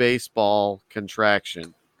league baseball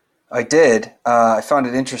contraction? I did. I found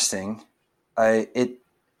it interesting. Okay,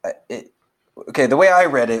 the way I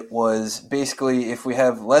read it was basically if we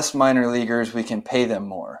have less minor leaguers, we can pay them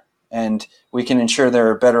more. And we can ensure there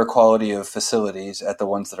are better quality of facilities at the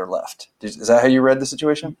ones that are left. Is that how you read the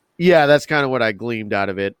situation? Yeah, that's kind of what I gleaned out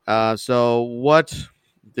of it. So what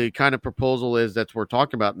the kind of proposal is that we're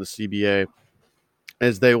talking about in the CBA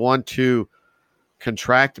is they want to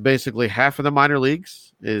contract basically half of the minor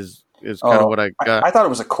leagues is kind of what I got. I thought it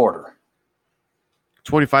was a quarter.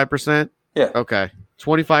 25%? Yeah. Okay.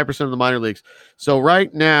 25% of the minor leagues. So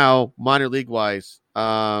right now, minor league wise,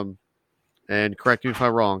 and correct me if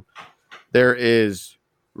I'm wrong, there is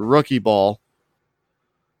rookie ball.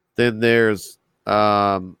 Then there's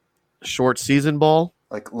short season ball.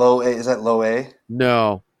 Like low A. Is that low A?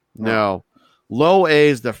 No. Low A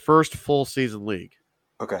is the first full season league.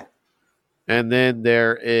 Okay. And then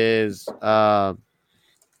there is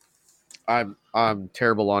I'm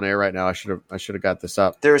terrible on air right now. I should have got this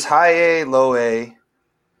up. There's high A, low A,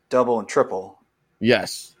 double, and triple.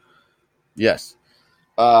 Yes.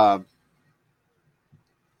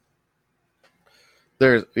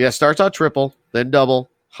 Starts out triple, then double,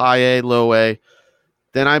 high A, low A.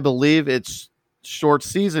 Then I believe it's short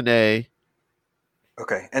season A.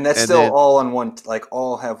 Okay, and that's still all on one, like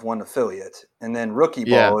all have one affiliate. And then rookie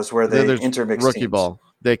ball is where they intermix rookie teams. Ball.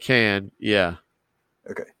 They can, yeah.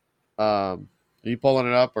 Okay. Are you pulling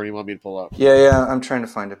it up or do you want me to pull it up? Yeah, I'm trying to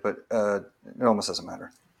find it, but it almost doesn't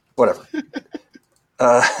matter. Whatever.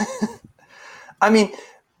 I mean,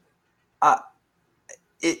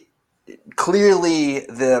 clearly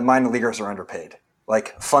the minor leaguers are underpaid,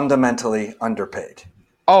 like fundamentally underpaid.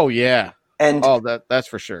 Oh yeah, and that's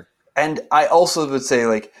for sure. And I also would say,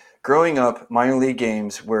 like, growing up, minor league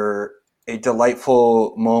games were a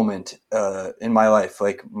delightful moment in my life.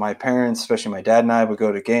 Like, my parents, especially my dad and I, would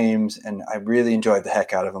go to games, and I really enjoyed the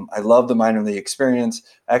heck out of them. I love the minor league experience.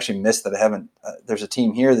 I actually miss that I haven't there's a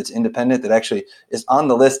team here that's independent that actually is on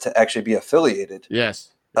the list to actually be affiliated.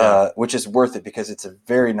 Yes. Yeah. Which is worth it because it's a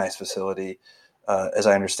very nice facility, as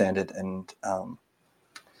I understand it. And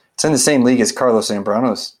it's in the same league as Carlos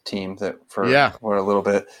Zambrano's team for a little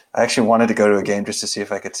bit. I actually wanted to go to a game just to see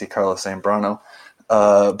if I could see Carlos Zambrano.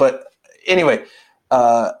 But anyway,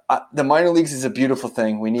 the minor leagues is a beautiful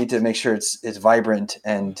thing. We need to make sure it's vibrant,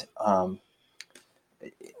 and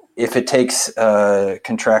if it takes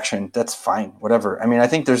contraction, that's fine. Whatever. I mean, I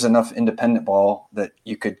think there's enough independent ball that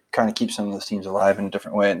you could kind of keep some of those teams alive in a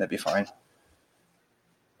different way, and that'd be fine.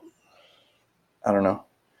 I don't know.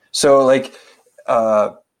 So, like,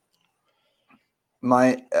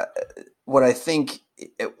 what I think.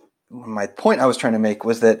 My point I was trying to make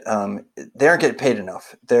was that they aren't getting paid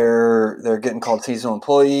enough. They're getting called seasonal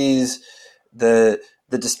employees. The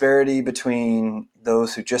disparity between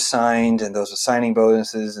those who just signed and those with signing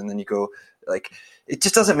bonuses, and then you go, like, it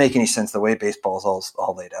just doesn't make any sense the way baseball is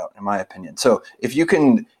all laid out, in my opinion. So if you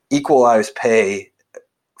can equalize pay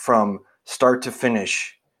from start to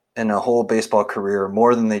finish in a whole baseball career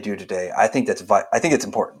more than they do today, I think I think it's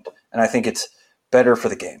important, and I think it's better for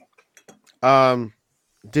the game.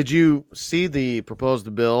 Did you see the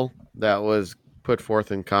proposed bill that was put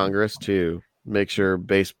forth in Congress to make sure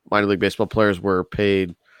minor league baseball players were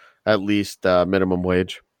paid at least minimum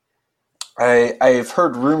wage? I've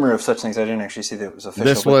heard rumor of such things. I didn't actually see that it was official.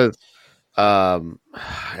 This was,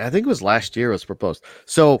 I think it was last year it was proposed.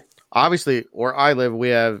 So obviously, where I live, we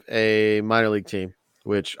have a minor league team,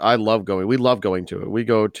 which I love going. We love going to it. We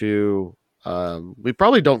go to. We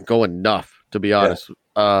probably don't go enough, to be honest.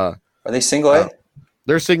 Are they single A?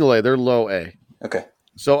 They're single A. They're low A. Okay.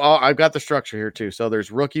 So I've got the structure here too. So there's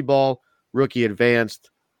rookie ball, rookie advanced,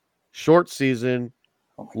 short season,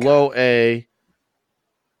 low A,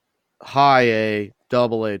 high A,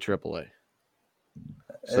 double A, triple A.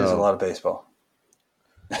 There's a lot of baseball.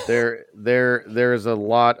 There's a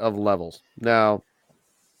lot of levels now.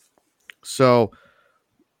 So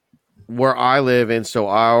where I live, and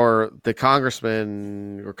so the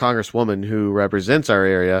congressman or congresswoman who represents our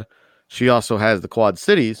area, she also has the Quad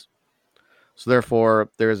Cities. So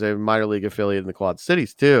therefore, there's a minor league affiliate in the Quad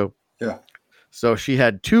Cities too. Yeah. So she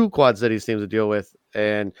had 2 Quad Cities teams to deal with,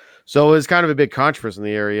 and so it was kind of a big controversy in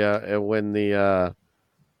the area when the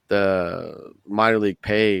minor league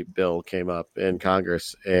pay bill came up in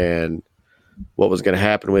Congress and what was going to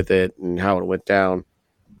happen with it and how it went down.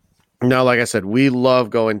 Now, like I said, we love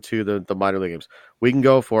going to the minor league games. We can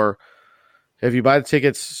go for, if you buy the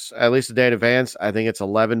tickets at least a day in advance, I think it's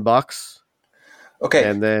 $11. Okay.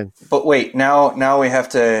 And then, but wait, now we have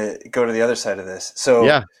to go to the other side of this. So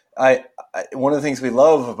yeah, I one of the things we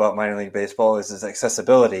love about minor league baseball is its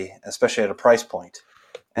accessibility, especially at a price point.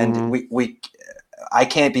 And I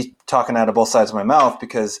can't be talking out of both sides of my mouth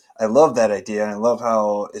because I love that idea and I love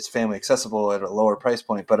how it's family accessible at a lower price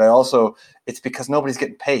point. But it's because nobody's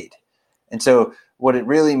getting paid. And so what it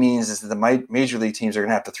really means is that the major league teams are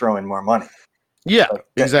going to have to throw in more money. Yeah,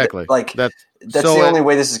 exactly. That's the only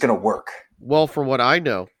way this is going to work. Well, from what I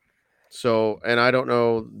know, and I don't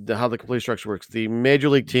know how the complete structure works, the major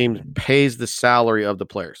league team pays the salary of the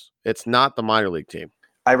players. It's not the minor league team.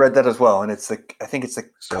 I read that as well, and I think it's the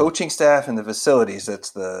coaching staff and the facilities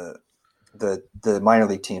that's the minor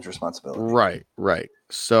league team's responsibility. Right.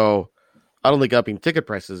 So I don't think upping ticket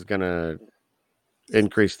prices is going to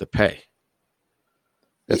increase the pay.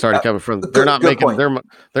 It's already coming from. They're not making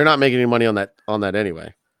any money on that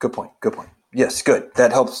anyway. Good point. Yes, good.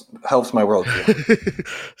 That helps my worldview.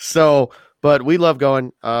 So, but we love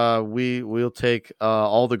going. We'll take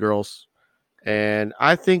all the girls. And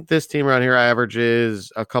I think this team around here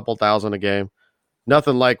averages a couple thousand a game.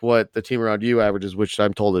 Nothing like what the team around you averages, which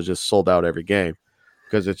I'm told is just sold out every game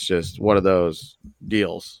because it's just one of those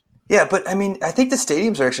deals. Yeah, but I mean, I think the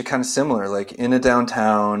stadiums are actually kind of similar, like in a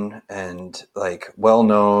downtown and like well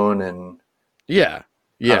known and yeah.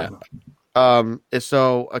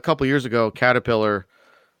 So a couple years ago, Caterpillar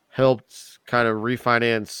helped kind of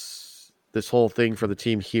refinance this whole thing for the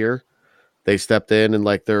team here. They stepped in and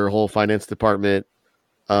like their whole finance department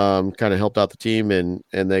kind of helped out the team and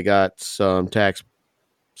they got some restructured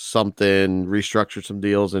some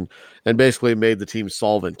deals and basically made the team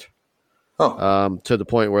solvent. To the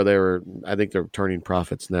point where I think they're turning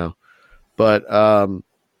profits now. But and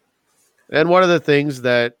one of the things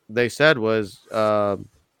that they said was to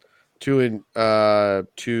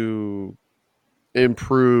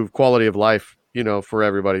improve quality of life, for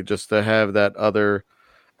everybody, just to have that other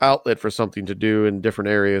outlet for something to do in different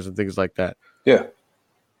areas and things like that. Yeah.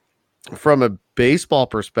 From a baseball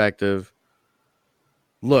perspective,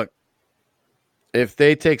 look, if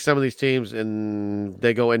they take some of these teams and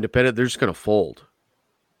they go independent, they're just going to fold.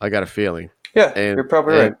 I got a feeling. Yeah, you're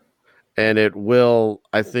probably right. And it will,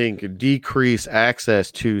 I think, decrease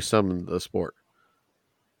access to some of the sport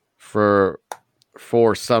for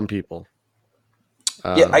some people.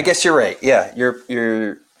 Yeah, I guess you're right. Yeah,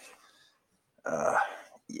 you're. I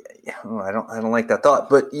don't like that thought,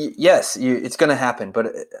 but yes, it's going to happen. But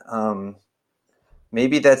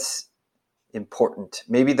maybe that's important.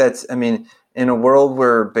 Maybe that's. I mean, in a world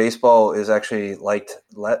where baseball is actually liked,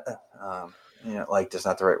 liked is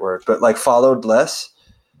not the right word, but like followed less.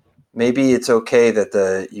 Maybe it's okay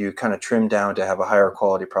that you kind of trim down to have a higher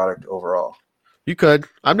quality product overall. You could.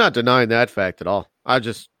 I'm not denying that fact at all. I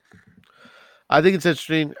think it's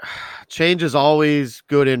interesting. Change is always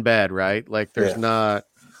good and bad, right? Like there's not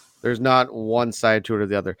one side to it or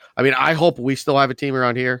the other. I mean, I hope we still have a team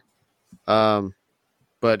around here.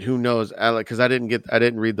 But who knows? Because I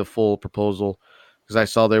didn't read the full proposal because I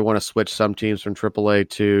saw they want to switch some teams from AAA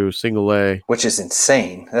to Single A, which is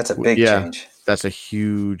insane. That's a big change. That's a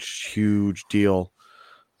huge deal.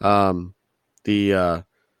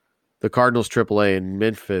 the Cardinals AAA in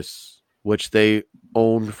Memphis, which they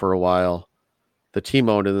owned for a while. The team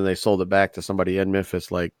owned it, and then they sold it back to somebody in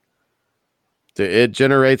Memphis. Like, it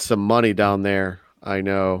generates some money down there, I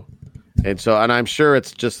know. And I'm sure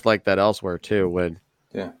it's just like that elsewhere too. When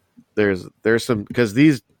there's some, because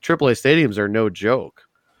these AAA stadiums are no joke.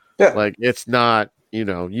 Yeah, like it's not.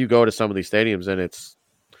 You go to some of these stadiums and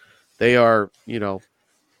they are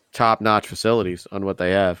top notch facilities on what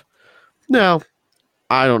they have. No,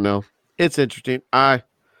 I don't know. It's interesting.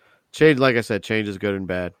 Change, like I said, change is good and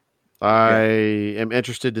bad. I am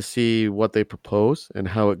interested to see what they propose and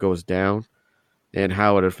how it goes down and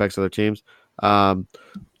how it affects other teams.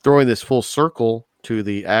 Throwing this full circle to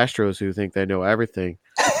the Astros who think they know everything.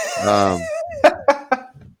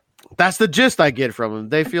 That's the gist I get from them.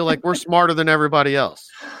 They feel like we're smarter than everybody else.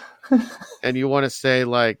 And you want to say,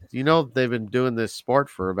 like, they've been doing this sport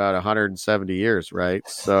for about 170 years, right?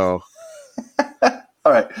 So.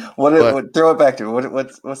 All right. Throw it back to me.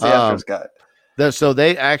 What's the Astros got? So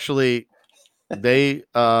they actually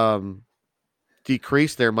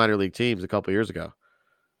decreased their minor league teams a couple years ago.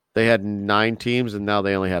 They had 9 teams and now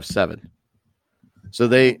they only have 7. So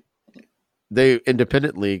they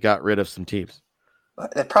independently got rid of some teams.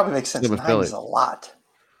 That probably makes sense. 9 is a lot.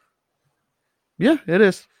 Yeah, it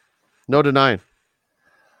is. No denying.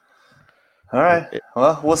 All right.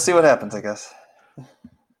 Well, we'll see what happens, I guess.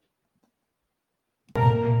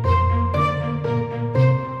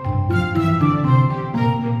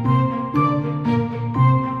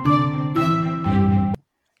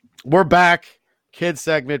 We're back. Kids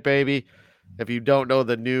segment, baby. If you don't know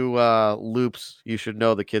the new loops, you should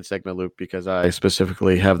know the kids segment loop because I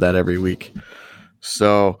specifically have that every week.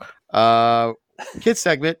 So, kids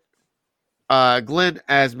segment. Glenn,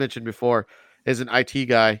 as mentioned before, is an IT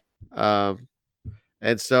guy.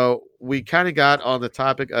 And so we kind of got on the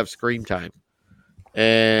topic of screen time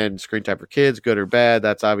and screen time for kids, good or bad.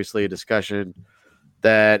 That's obviously a discussion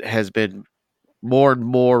that has been more and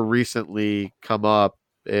more recently come up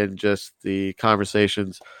in just the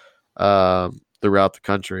conversations throughout the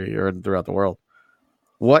country or throughout the world.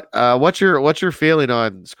 What's your feeling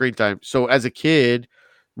on screen time? So as a kid,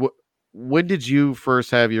 when did you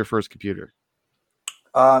first have your first computer?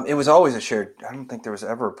 It was always a shared. I don't think there was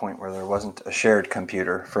ever a point where there wasn't a shared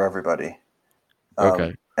computer for everybody.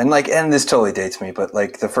 Okay. And this totally dates me, but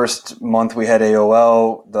like the first month we had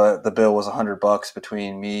AOL, the bill was $100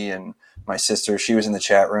 between me and my sister. She was in the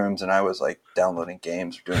chat rooms and I was like downloading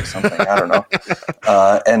games or doing something. I don't know.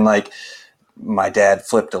 And like my dad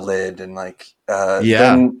flipped a lid and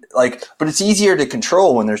then but it's easier to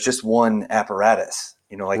control when there's just one apparatus,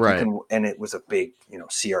 right. You can, and it was a big,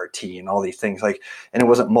 CRT and all these things and it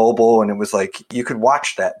wasn't mobile and it was like, you could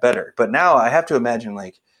watch that better. But now I have to imagine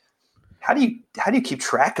how do you keep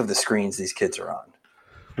track of the screens these kids are on?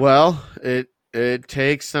 Well, it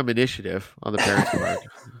takes some initiative on the parents' part.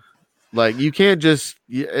 Like you can't just,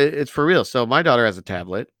 it's for real. So my daughter has a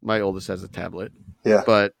tablet. My oldest has a tablet. Yeah.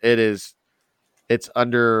 But it's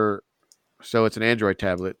under, so it's an Android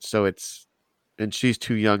tablet. So and she's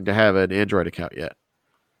too young to have an Android account yet.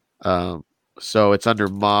 So it's under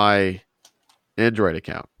my Android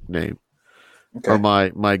account name or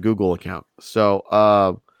my Google account.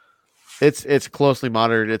 So, it's closely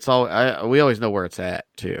monitored. It's we always know where it's at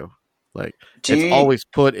too. Always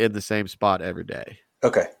put in the same spot every day.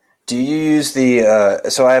 Okay. Do you use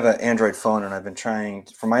so I have an Android phone and I've been trying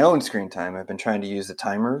for my own screen time. I've been trying to use the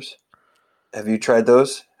timers. Have you tried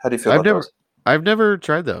those? How do you feel about those? I've never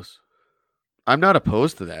tried those. I'm not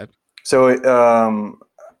opposed to that. So,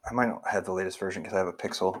 I might not have the latest version because I have a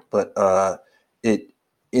Pixel, but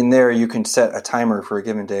in there you can set a timer for a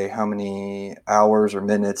given day, how many hours or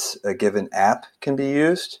minutes a given app can be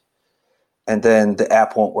used, and then the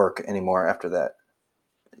app won't work anymore after that.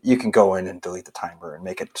 You can go in and delete the timer and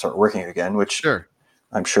make it start working again, which sure.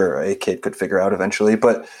 I'm sure a kid could figure out eventually.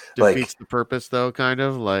 But defeats the purpose, though, kind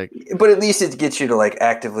of like. But at least it gets you to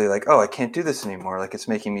actively oh, I can't do this anymore. It's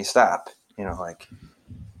making me stop.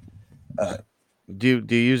 Do you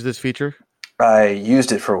use this feature? I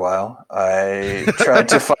used it for a while. I tried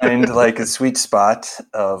to find a sweet spot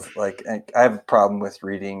of I have a problem with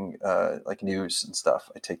reading news and stuff.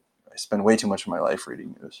 I spend way too much of my life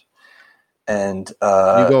reading news. And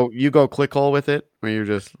you go ClickHole with it, where you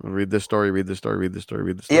just read this story, read this story, read this story,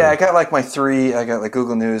 read this story. Yeah, I got my 3. I got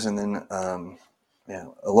Google News and then a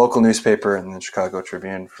local newspaper and then Chicago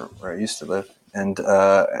Tribune for where I used to live. And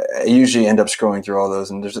I usually end up scrolling through all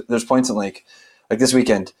those. And there's points in like this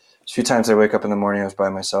weekend. A few times I wake up in the morning, I was by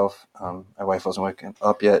myself. My wife wasn't waking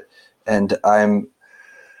up yet, and I'm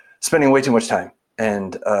spending way too much time.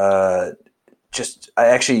 And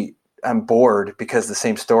I'm bored because the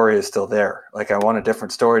same story is still there. Like I want a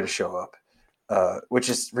different story to show up, which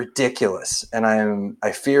is ridiculous. And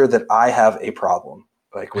I fear that I have a problem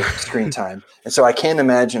like with screen time. And so I can't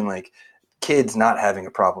imagine like kids not having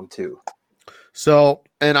a problem too. So,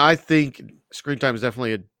 and I think screen time is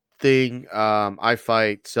definitely a thing. I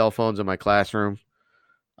fight cell phones in my classroom.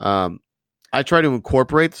 I try to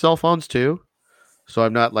incorporate cell phones too. So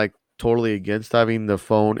I'm not like totally against having the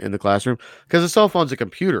phone in the classroom because the cell phone's a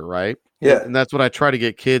computer, right? Yeah. And that's what I try to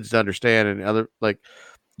get kids to understand. And other, like,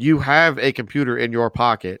 you have a computer in your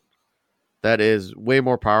pocket that is way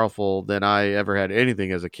more powerful than I ever had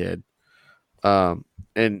anything as a kid,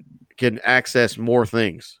 and can access more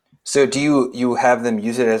things. So do you have them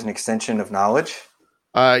use it as an extension of knowledge?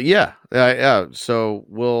 Yeah. So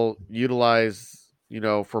we'll utilize,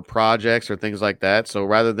 for projects or things like that. So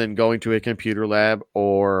rather than going to a computer lab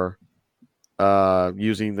or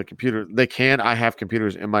using the computer, I have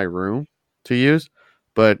computers in my room to use,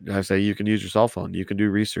 but I say you can use your cell phone. You can do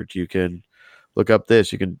research. You can look up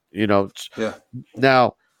this. You can, Yeah.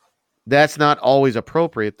 Now, that's not always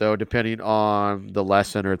appropriate though, depending on the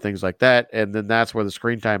lesson or things like that. And then that's where the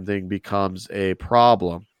screen time thing becomes a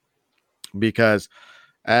problem, because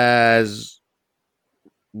as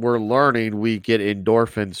we're learning, we get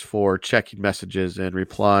endorphins for checking messages and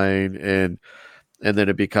replying, and then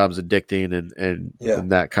it becomes addicting and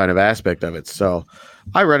that kind of aspect of it. So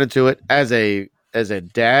I run into it as a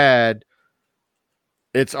dad.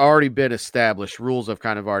 It's already been established. Rules have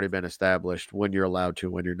kind of already been established when you're allowed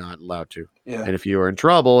to, when you're not allowed to. Yeah. And if you are in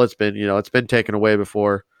trouble, it's been taken away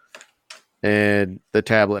before, and the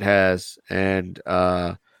tablet has, and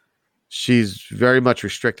she's very much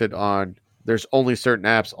restricted on, there's only certain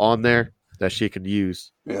apps on there that she can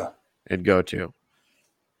use and go to.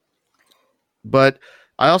 But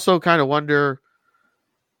I also kind of wonder,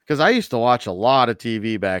 because I used to watch a lot of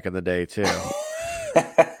TV back in the day too.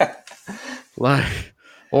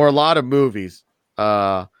 Or a lot of movies.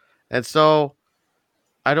 And so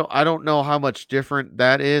I don't know how much different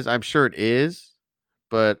that is. I'm sure it is,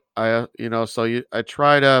 but I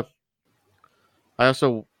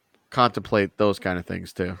also contemplate those kind of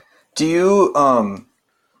things too. Do you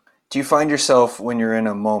find yourself when you're in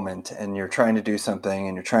a moment and you're trying to do something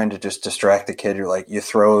and you're trying to just distract the kid, you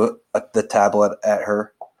throw the tablet at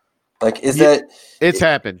her? Like, it's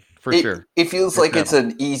happened for sure. It feels like it's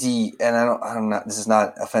an easy, and I'm not, this is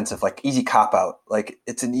not offensive, like easy cop out. Like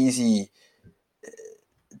it's an easy,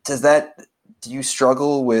 do you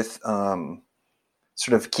struggle with,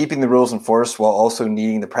 sort of keeping the rules in force while also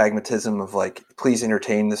needing the pragmatism of like, please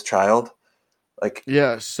entertain this child? Like,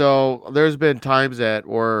 yeah. So there's been times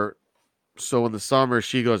so in the summer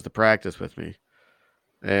she goes to practice with me,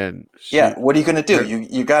 and what are you going to do?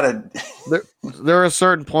 You gotta. There are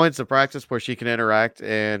certain points of practice where she can interact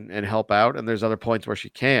and help out, and there's other points where she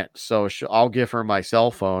can't. So I'll give her my cell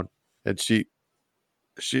phone, and she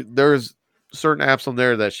there's certain apps on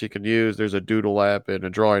there that she can use. There's a doodle app and a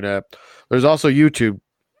drawing app. There's also YouTube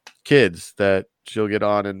Kids that she'll get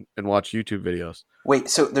on and watch YouTube videos. Wait,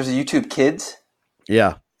 so there's a YouTube Kids?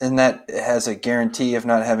 Yeah. And that has a guarantee of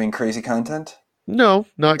not having crazy content? No,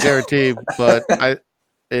 not guaranteed, but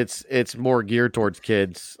it's more geared towards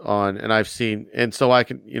kids and I've seen, and so I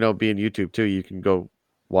can, be in YouTube too. You can go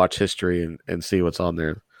watch history and see what's on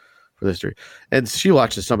there for history. And she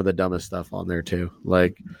watches some of the dumbest stuff on there too.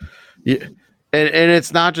 Like, and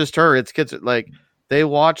it's not just her, it's kids. Like, they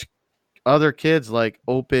watch other kids like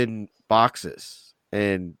open boxes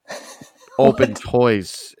and open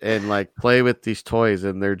toys and like play with these toys,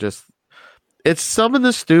 and it's some of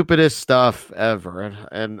the stupidest stuff ever.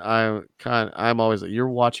 And I'm always like, you're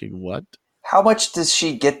watching what? How much does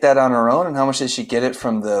she get that on her own, and how much does she get it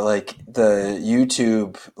from the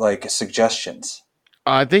YouTube suggestions?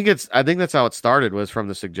 I think that's how it started, was from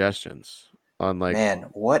the suggestions on like. Man,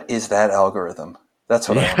 what is that algorithm? That's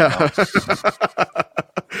what I want to know.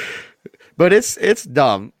 But it's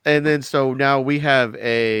dumb. And then so now we have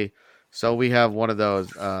one of those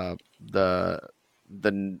the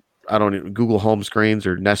I don't even, Google Home screens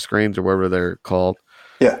or Nest screens or whatever they're called.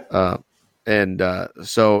 Yeah. And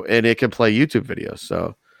it can play YouTube videos.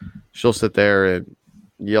 So she'll sit there and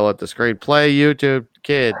yell at the screen, "Play YouTube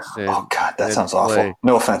Kids." And, oh God, that sounds awful.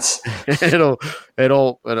 No offense. There's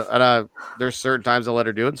certain times I let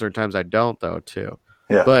her do it, and certain times I don't though too.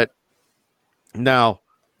 Yeah. But now,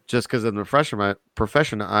 just because of the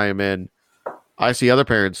profession I am in, I see other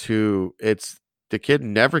parents who the kid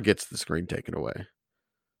never gets the screen taken away,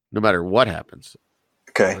 no matter what happens.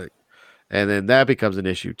 Okay. And then that becomes an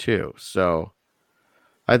issue too. So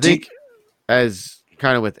I think as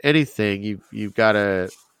kind of with anything, you've got to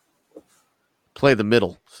play the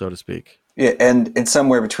middle, so to speak. Yeah, and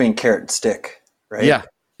somewhere between carrot and stick, right? Yeah.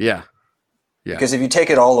 Yeah. Because if you take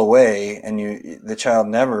it all away and the child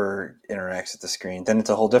never interacts with the screen, then it's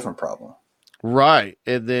a whole different problem. Right.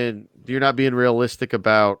 And then you're not being realistic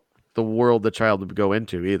about the world the child would go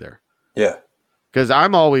into either. Yeah. Because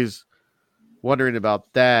I'm always wondering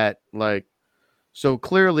about that. Like, so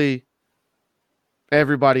clearly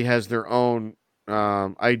everybody has their own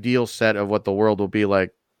ideal set of what the world will be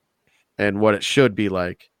like and what it should be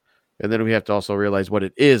like. And then we have to also realize what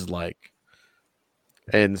it is like.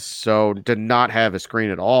 And so to not have a screen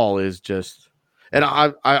at all is just, and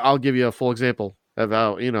I'll give you a full example of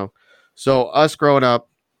how, so us growing up,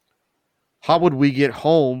 how would we get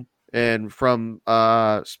home and from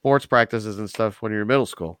sports practices and stuff when you're in middle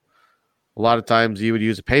school? A lot of times you would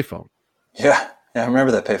use a payphone. Yeah. Yeah. I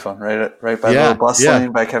remember that payphone right by the little bus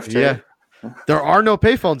lane by cafeteria. Yeah. There are no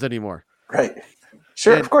payphones anymore. Right.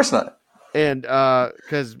 Sure. Of course not. And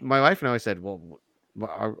because my wife and I always said, well,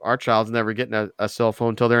 our child's never getting a cell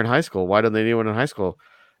phone until they're in high school. Why don't they need one in high school?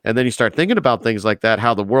 And then you start thinking about things like that,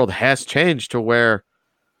 how the world has changed to where,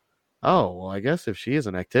 oh, well, I guess if she is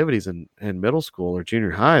in activities in middle school or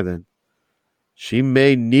junior high, then she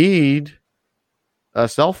may need a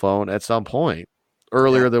cell phone at some point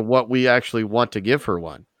earlier than what we actually want to give her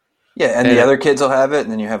one. Yeah, and the other kids will have it,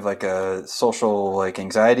 and then you have like a social like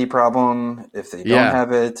anxiety problem if they don't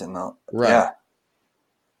have it, and yeah,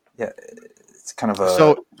 it's kind of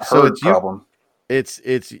a herd problem. It's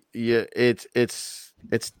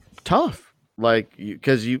tough, like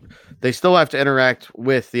because they still have to interact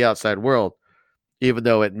with the outside world, even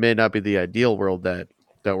though it may not be the ideal world that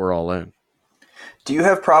we're all in. Do you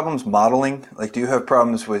have problems modeling? Like, do you have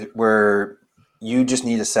problems with where you just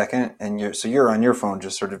need a second, and you're on your phone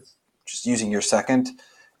just sort of just using your second,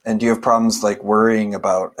 and do you have problems like worrying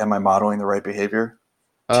about, am I modeling the right behavior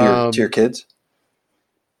to your kids?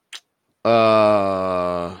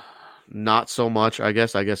 Not so much, I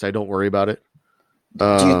guess. I don't worry about it.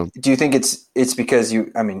 Do you think it's because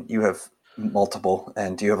you have multiple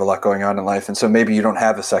and you have a lot going on in life, and so maybe you don't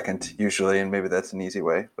have a second usually, and maybe that's an easy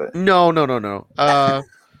way, but no.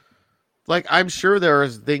 Like, I'm sure there are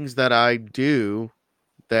things that I do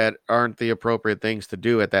that aren't the appropriate things to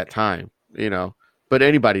do at that time, but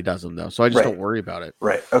anybody does them though. So I just don't worry about it.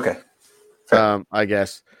 Right. Okay. I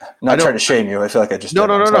guess. Not trying to shame you. I feel like I just no.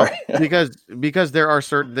 because there are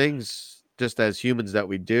certain things just as humans that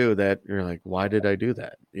we do that you're like, why did I do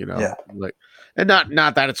that? Like, and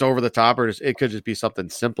not that it's over the top, or it could just be something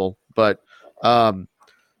simple, but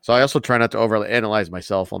so I also try not to overanalyze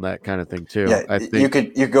myself on that kind of thing too. Yeah, I think you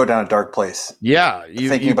could go down a dark place. Yeah,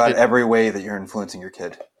 thinking about every way that you're influencing your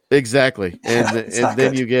kid. Exactly, and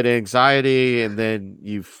then you get anxiety, and then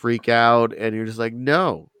you freak out, and you're just like,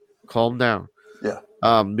 no, calm down. Yeah.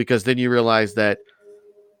 Because then you realize that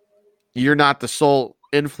you're not the sole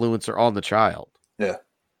influencer on the child. Yeah.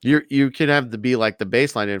 You can have to be like the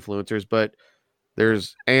baseline influencers, but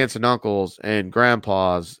there's aunts and uncles and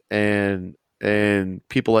grandpas and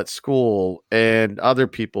people at school and other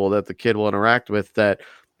people that the kid will interact with that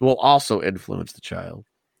will also influence the child.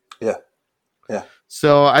 Yeah. Yeah.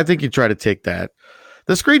 So I think you try to take that.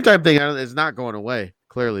 The screen time thing is not going away,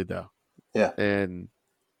 clearly, though. Yeah. And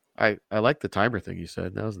I like the timer thing you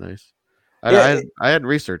said. That was nice. I hadn't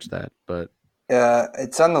researched that, but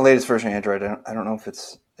it's on the latest version of Android. I don't know if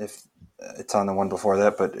it's on the one before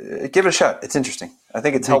that, but give it a shot. It's interesting. I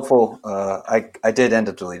think it's helpful. I did end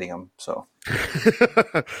up deleting them. So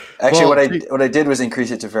actually, what I did was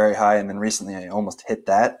increase it to very high, and then recently I almost hit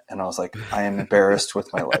that, and I was like, I am embarrassed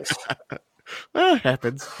with my life. Well, it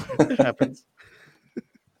happens. It happens.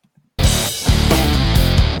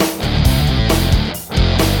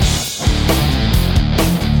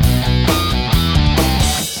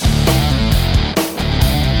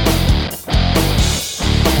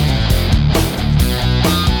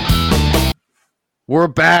 We're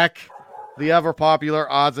back. The ever popular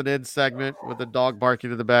odds and ends segment with the dog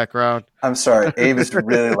barking in the background. I'm sorry. Abe is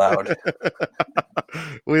really loud.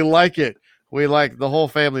 We like it. We like the whole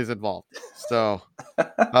family's involved. So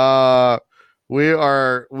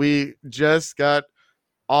we just got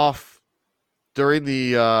off during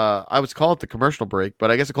the I would call it the commercial break, but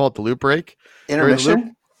I guess I call it the loop break.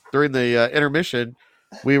 Intermission? During the intermission,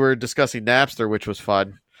 we were discussing Napster, which was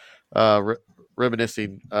fun.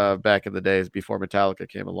 Reminiscing back in the days before Metallica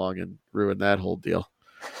came along and ruined that whole deal.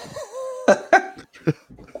 I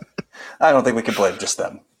don't think we can blame just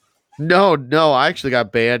them. No, I actually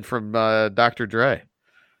got banned from Dr. Dre.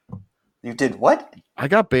 You did what? I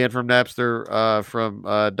got banned from Napster from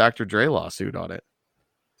Dr. Dre lawsuit on it.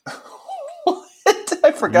 What?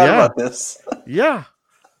 I forgot about this. Yeah.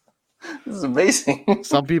 This is amazing.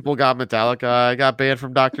 Some people got Metallica. I got banned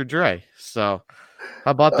from Dr. Dre. So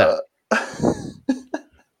how about that?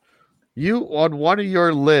 You on one of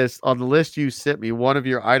your lists, on the list you sent me, one of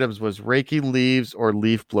your items was raking leaves or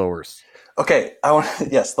leaf blowers. Okay,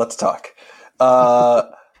 yes, let's talk. I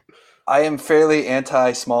am fairly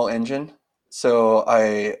anti small engine, so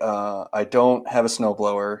I don't have a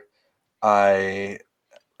snowblower. I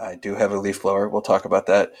do have a leaf blower. We'll talk about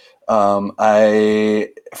that.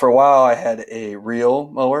 For a while I had a reel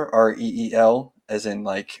mower, REEL, as in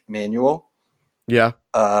like manual. Yeah.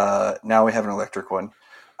 Now we have an electric one.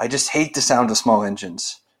 I just hate the sound of small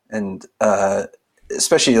engines, and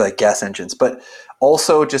especially like gas engines, but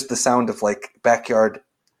also just the sound of like backyard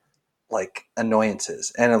like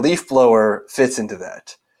annoyances. And a leaf blower fits into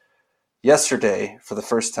that. Yesterday, for the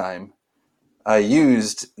first time, I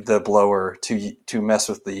used the blower to mess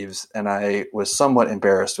with leaves, and I was somewhat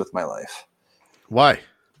embarrassed with my life. Why?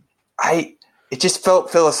 It just felt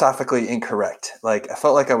philosophically incorrect. Like I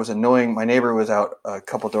felt like I was annoying. My neighbor was out a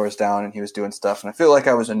couple doors down, and he was doing stuff, and I feel like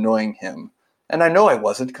I was annoying him. And I know I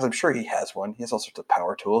wasn't, because I'm sure he has one. He has all sorts of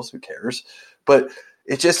power tools. Who cares? But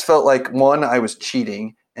it just felt like, one, I was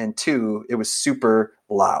cheating, and two, it was super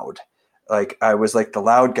loud. Like I was like the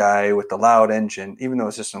loud guy with the loud engine, even though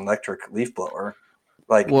it's just an electric leaf blower.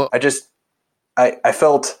 Like Well, I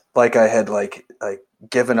felt like I had like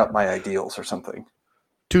given up my ideals or something.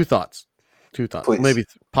 two thoughts, Please. maybe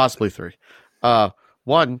possibly three.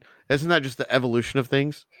 One, isn't that just the evolution of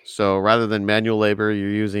things? So rather than manual labor, you're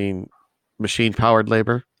using machine powered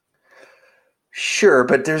labor. Sure,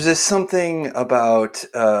 but there's this something about,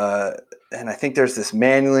 and I think there's this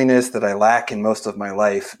manliness that I lack in most of my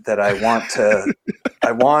life that I want to,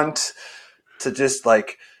 I want to just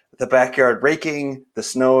like the backyard raking, the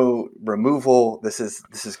snow removal. This is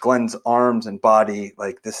Glenn's arms and body.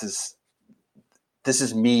 Like this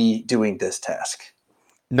is me doing this task.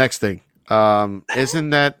 Next thing, isn't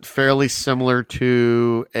that fairly similar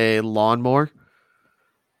to a lawnmower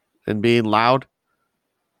and being loud?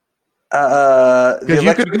 Because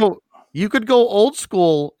you could go old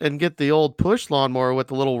school and get the old push lawnmower with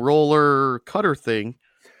the little roller cutter thing.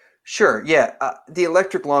 Sure, yeah. The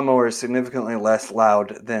electric lawnmower is significantly less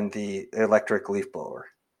loud than the electric leaf blower.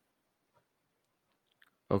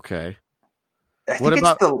 Okay. I think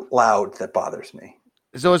it's the loud that bothers me.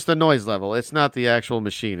 So it's the noise level. It's not the actual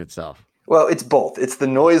machine itself. Well, it's both. It's the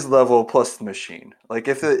noise level plus the machine. Like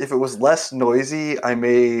if it was less noisy, I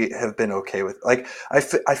may have been okay with it. Like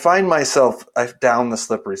I find myself down the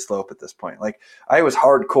slippery slope at this point. Like I was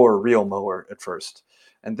hardcore reel mower at first,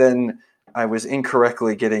 and then I was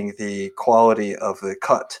incorrectly getting the quality of the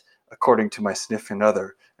cut according to my significant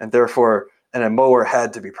other, and therefore, a mower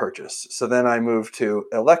had to be purchased. So then I moved to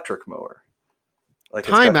electric mower. Like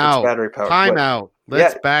Time out. battery powered. Time out.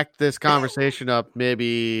 Let's back this conversation up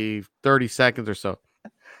maybe 30 seconds or so.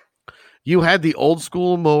 You had the old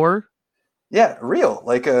school mower? Yeah, reel,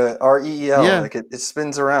 like a REEL. Yeah. Like it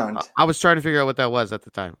spins around. I was trying to figure out what that was at the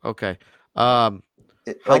time. Okay. How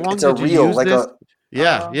like long it's a did you reel, use like this?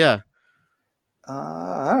 Yeah.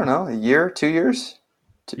 I don't know, a year, 2 years.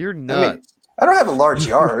 You're nuts. I don't have a large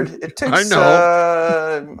yard. It takes, I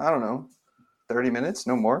know. I don't know, 30 minutes,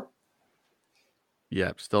 no more.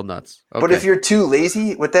 Yeah, still nuts. Okay. But if you're too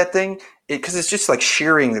lazy with that thing, because it's just like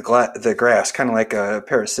shearing the grass, kind of like a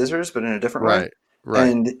pair of scissors, but in a different way. Right.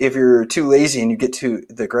 And if you're too lazy and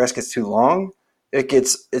the grass gets too long, it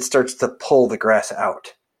starts to pull the grass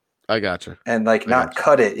out. I gotcha. And like not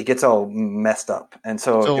cut it, it gets all messed up. And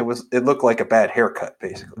so it looked like a bad haircut,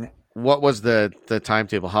 basically. What was the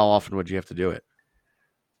timetable? How often would you have to do it?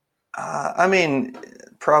 I mean,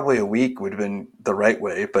 probably a week would have been the right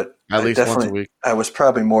way, but at least once a week. I was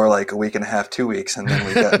probably more like a week and a half, 2 weeks, and then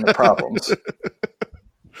we got into problems.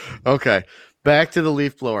 Okay, back to the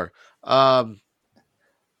leaf blower.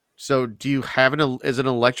 So do you have is it an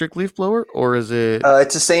electric leaf blower or is it?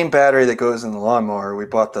 It's the same battery that goes in the lawnmower. We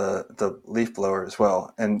bought the leaf blower as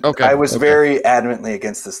well, and I was very adamantly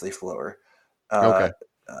against this leaf blower.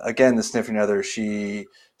 Again, the sniffing other, she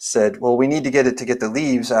said, well, we need to get the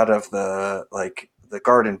leaves out of the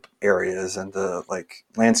garden areas and the like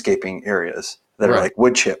landscaping areas that are like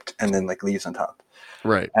wood chipped and then like leaves on top.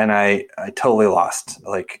 Right. And I totally lost,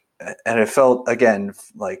 like, and it felt again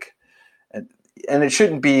like, and it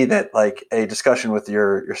shouldn't be that like a discussion with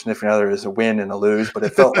your sniffing other is a win and a lose, but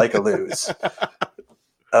it felt like a lose.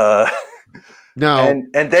 No.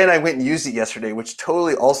 And then I went and used it yesterday, which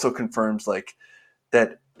totally also confirms like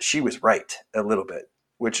that she was right a little bit,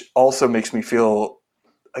 which also makes me feel,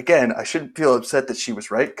 again, I shouldn't feel upset that she was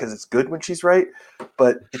right because it's good when she's right,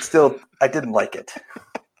 but it's still, I didn't like it.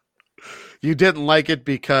 You didn't like it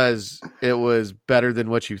because it was better than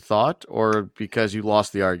what you thought, or because you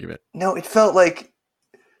lost the argument? No, it felt like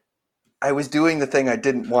I was doing the thing I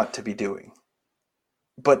didn't want to be doing.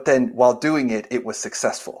 But then while doing it, it was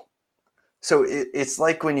successful. So it's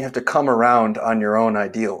like when you have to come around on your own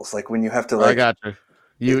ideals. Like when you have to I got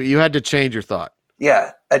you. You had to change your thought.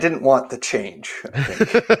 Yeah, I didn't want the change, I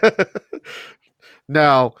think.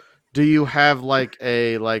 Now, do you have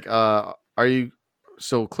are you,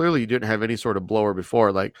 so clearly you didn't have any sort of blower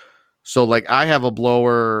before, I have a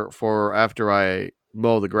blower for after I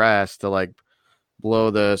mow the grass to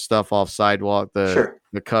blow the stuff off sidewalk, Sure.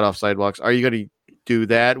 the cut off sidewalks. Are you going to do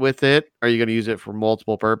that with it? Are you going to use it for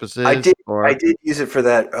multiple purposes? I did use it for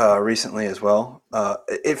that recently as well.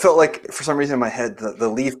 It felt like for some reason in my head the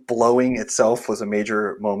leaf blowing itself was a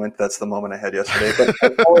major moment. That's the moment I had yesterday.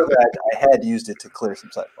 But before that, I had used it to clear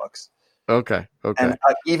some sidewalks. Okay. And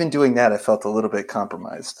even doing that, I felt a little bit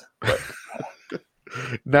compromised. But.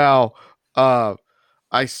 Now,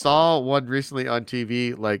 I saw one recently on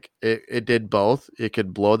TV. It did both. It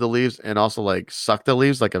could blow the leaves and also suck the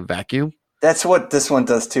leaves like a vacuum. That's what this one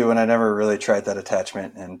does too, and I never really tried that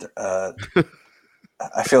attachment, and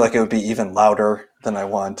I feel like it would be even louder than I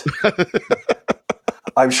want.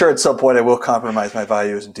 I'm sure at some point I will compromise my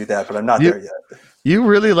values and do that, but I'm not there yet. You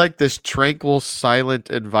really like this tranquil, silent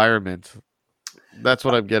environment. That's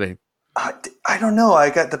what I'm getting. I don't know. I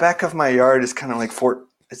got the back of my yard is kind of like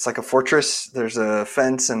it's like a fortress. There's a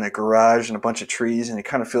fence and a garage and a bunch of trees, and it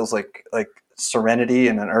kind of feels like serenity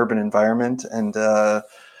in an urban environment, and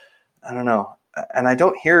I don't know. And I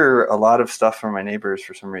don't hear a lot of stuff from my neighbors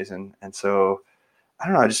for some reason. And so, I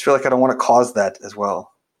don't know. I just feel like I don't want to cause that as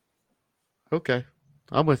well. Okay.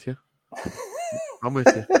 I'm with you.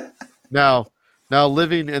 Now,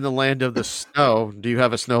 living in the land of the snow, do you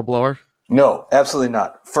have a snowblower? No, absolutely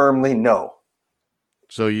not. Firmly no.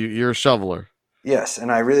 So you're a shoveler. Yes.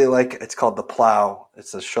 And I really it's called the Plow.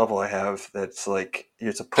 It's a shovel I have that's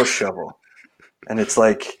it's a push shovel. And it's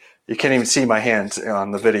you can't even see my hands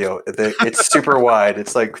on the video. It's super wide.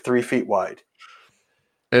 It's 3 feet wide.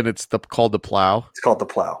 And it's called the Plow? It's called the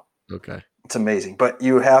Plow. Okay. It's amazing. But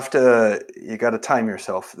you got to time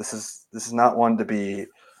yourself. This is not one to be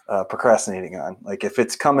procrastinating on. If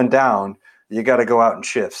it's coming down, you got to go out in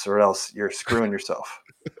shifts or else you're screwing yourself.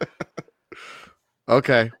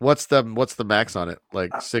 Okay. What's the max on it?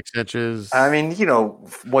 6 inches? I mean,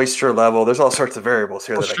 moisture level. There's all sorts of variables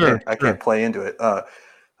here I can't play into it.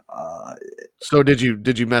 So did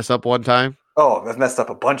you mess up one time? Oh, I've messed up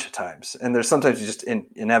a bunch of times, and there's sometimes you just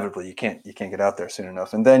inevitably you can't get out there soon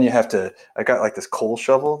enough, and then you have to. I got this coal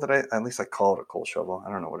shovel that at least I call it a coal shovel.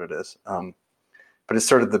 I don't know what it is, but it's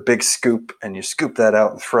sort of the big scoop, and you scoop that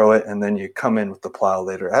out and throw it, and then you come in with the plow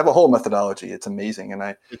later. I have a whole methodology. It's amazing, and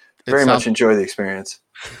I very much enjoy the experience.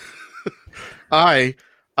 I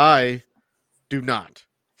do not.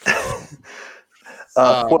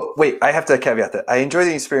 Wait, I have to caveat that. I enjoy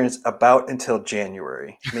the experience about until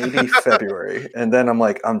January, maybe February. And then I'm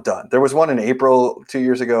I'm done. There was one in April 2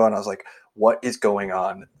 years ago, and I was like, what is going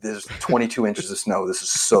on? There's 22 inches of snow. This is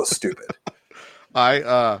so stupid.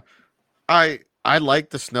 I like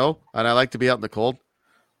the snow, and I like to be out in the cold.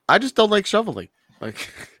 I just don't like shoveling.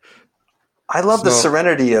 I love the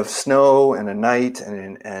serenity of snow and a night,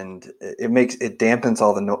 and it dampens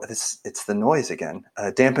all the noise. It's the noise again.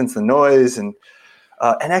 It dampens the noise, and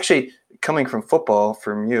actually coming from football,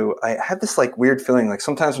 from you, I have this weird feeling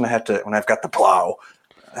sometimes when I've got the plow,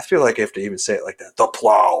 I feel like I have to even say it like that. The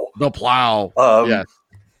plow. Yeah.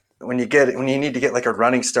 When you need to get a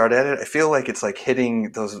running start at it, I feel like it's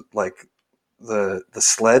hitting those the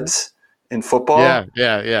sleds in football.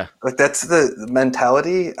 Yeah. That's the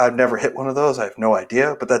mentality. I've never hit one of those. I have no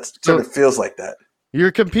idea, but that sort of feels like that.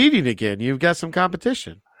 You're competing again. You've got some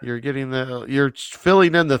competition. You're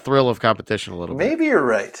filling in the thrill of competition a little bit. Maybe you're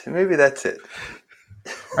right. Maybe that's it.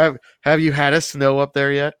 Have you had a snow up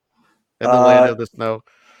there yet? In the land of the snow?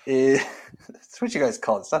 That's what you guys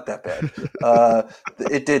call it. It's not that bad.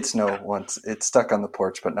 It did snow once. It stuck on the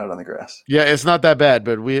porch, but not on the grass. Yeah, it's not that bad,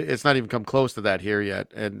 but it's not even come close to that here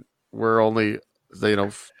yet. And we're only,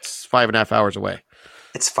 5.5 hours away.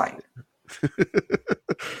 It's fine.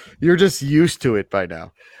 You're just used to it by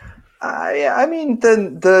now. I mean,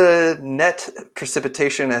 the net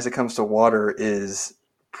precipitation as it comes to water is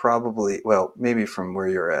probably, well, maybe from where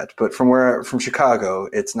you're at, but from Chicago,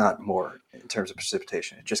 it's not more in terms of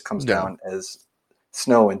precipitation. It just comes down as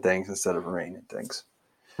snow and things instead of rain and things.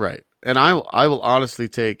 Right. And I will honestly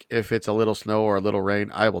take, if it's a little snow or a little rain,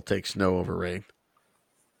 I will take snow over rain.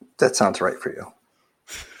 That sounds right for you.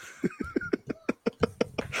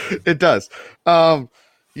 It does.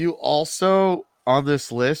 You also, on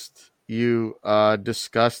this list, you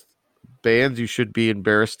discussed bands you should be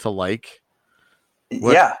embarrassed to like.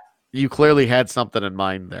 What Yeah. you clearly had something in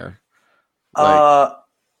mind there. Like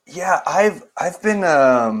Yeah, I've been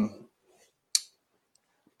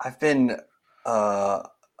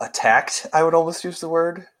attacked, I would almost use the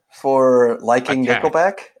word, for liking attack.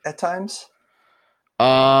 Nickelback at times.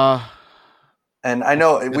 Uh And I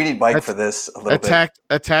know we need Mike That's- for this a little bit.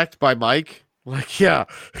 attacked by Mike. Like yeah,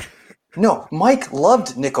 No, Mike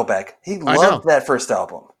loved Nickelback. He I know. loved that first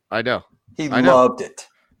album. I know. He I know. loved it.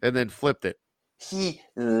 And then flipped it. He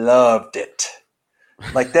loved it.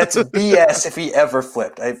 Like that's BS if he ever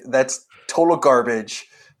flipped. That's total garbage.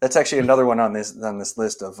 That's actually another one on this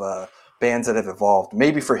list of bands that have evolved.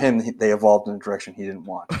 Maybe for him they evolved in a direction he didn't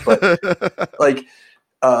want. But like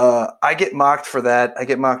I get mocked for that. I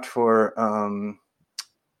get mocked for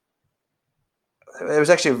there was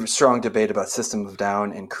actually a strong debate about System of a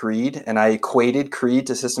Down and Creed, and I equated Creed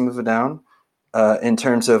to System of a Down in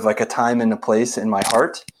terms of like a time and a place in my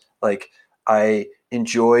heart. Like I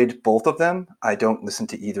enjoyed both of them. I don't listen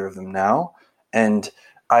to either of them now, and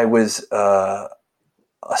I was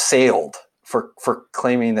assailed for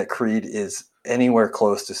claiming that Creed is anywhere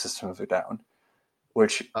close to System of a Down,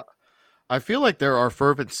 which I feel like there are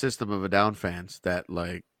fervent System of a Down fans that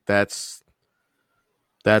like that's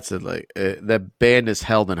it. Like that band is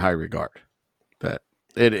held in high regard. That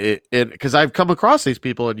it because I've come across these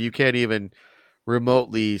people and you can't even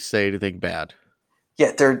remotely say anything bad.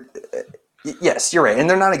 yeah, they're. Yes, you're right, and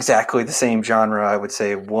they're not exactly the same genre. I would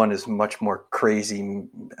say one is much more crazy.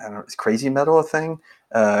 I don't know, is crazy metal a thing?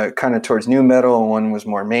 Kind of towards new metal, and one was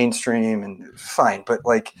more mainstream and fine. But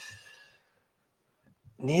like,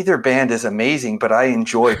 neither band is amazing. But I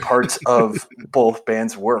enjoy parts of both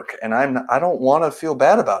bands' work, and I don't want to feel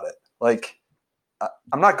bad about it. Like,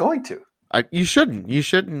 I'm not going to. You shouldn't. You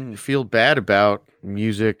shouldn't feel bad about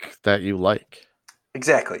music that you like.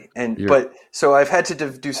 Exactly, but so I've had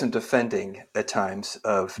to do some defending at times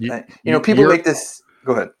of people make this.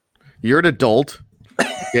 Go ahead. You're an adult,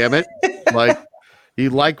 damn it! Like you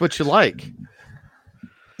like what you like.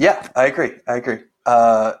 Yeah, I agree.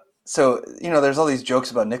 So there's all these jokes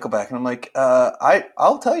about Nickelback, and I'm like,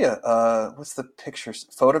 I'll tell you, what's the picture?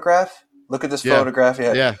 Photograph. Look at this photograph.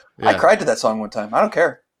 Yeah. I cried to that song one time. I don't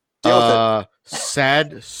care. Deal with it.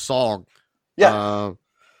 Sad song. Yeah.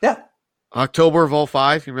 Yeah. October of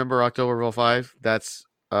 05. You remember October of 05? That's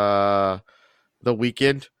The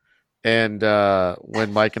Weekend. And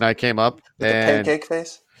when Mike and I came up. The pancake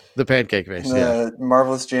face? The pancake face, the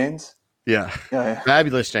Marvelous Janes? Yeah.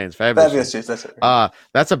 Fabulous Janes. Fabulous Janes, that's it.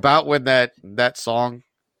 That's about when that song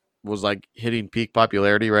was like hitting peak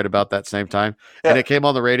popularity right about that same time. Yeah. And it came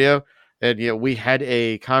on the radio. And we had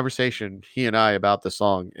a conversation, he and I, about the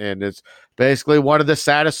song. And it's basically one of the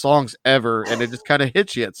saddest songs ever. And it just kind of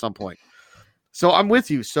hits you at some point. So I'm with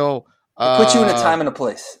you. So it puts you in a time and a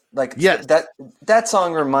place. Like yes. that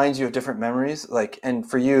song reminds you of different memories. Like, and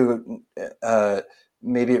for you,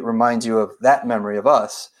 maybe it reminds you of that memory of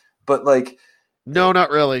us. But like, no,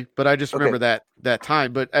 not really. But I just remember that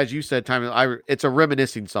time. But as you said, it's a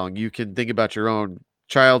reminiscing song. You can think about your own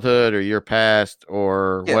childhood or your past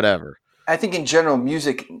or whatever. I think in general,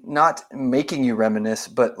 music not making you reminisce,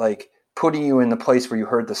 but like putting you in the place where you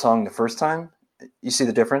heard the song the first time. You see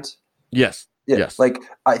the difference? Yes. Yeah, yes. Like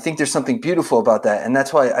I think there's something beautiful about that, and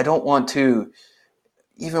that's why I don't want to.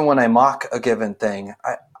 Even when I mock a given thing,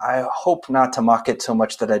 I hope not to mock it so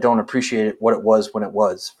much that I don't appreciate what it was when it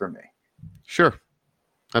was for me. Sure,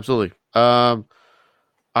 absolutely. I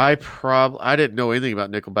didn't know anything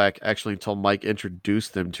about Nickelback actually until Mike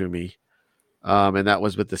introduced them to me, and that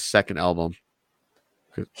was with the second album.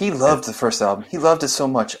 He loved the first album. He loved it so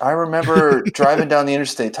much. I remember driving down the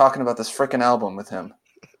interstate talking about this frickin' album with him.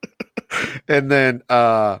 And then,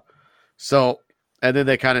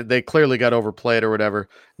 they clearly got overplayed or whatever.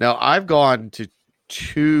 Now I've gone to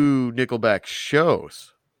 2 Nickelback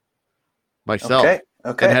shows myself,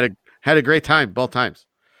 okay, and had a great time both times.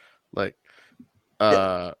 Like,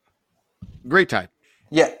 great time.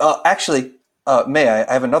 Yeah, actually, I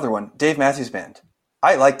have another one. Dave Matthews Band.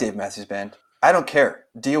 I like Dave Matthews Band. I don't care.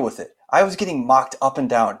 Deal with it. I was getting mocked up and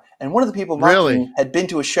down, and one of the people mocking me had been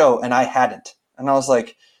to a show, and I hadn't. And I was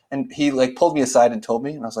like. And he like pulled me aside and told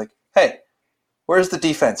me, and I was like, "Hey, where's the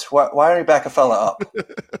defense? Why don't you back a fella up?"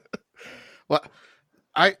 Well,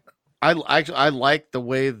 I like the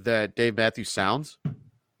way that Dave Matthews sounds. Yeah.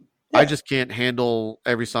 I just can't handle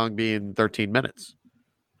every song being 13 minutes.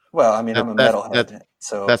 Well, I mean, I'm a metalhead,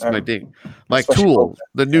 so that's my thing. Like Tool,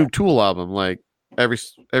 the new Tool album, like every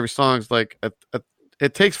song's like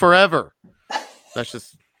it takes forever. That's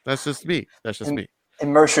just me. That's just me.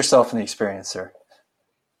 Immerse yourself in the experience, sir.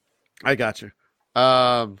 I got you.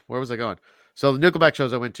 Where was I going? So the Nickelback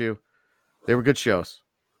shows I went to, they were good shows,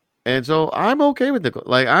 and so I'm okay with Nickel.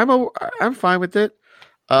 Like I'm fine with it.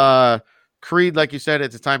 Creed, like you said,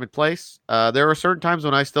 it's a time and place. There are certain times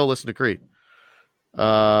when I still listen to Creed.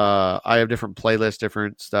 I have different playlists,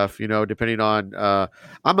 different stuff, depending on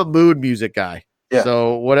I'm a mood music guy. Yeah.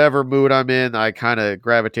 So whatever mood I'm in, I kind of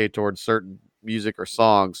gravitate towards certain music or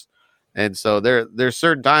songs. And so there's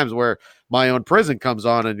certain times where My Own Prison comes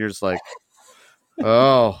on and you're just like,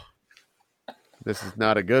 oh, this is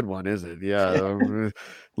not a good one, is it? Yeah. A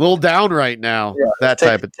little down right now. Yeah, that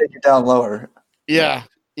type of take it down lower. Yeah.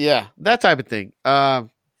 Yeah. That type of thing.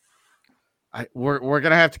 We're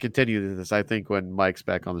gonna have to continue this, I think, when Mike's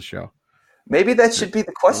back on the show. Maybe that should be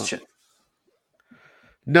the question.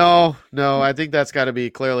 No, I think that's got to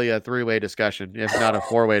be clearly a 3-way discussion, if not a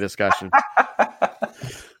 4-way discussion.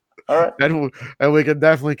 All right, and we can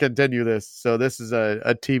definitely continue this. So this is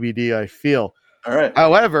a TBD, I feel. All right.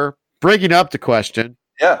 However, bringing up the question,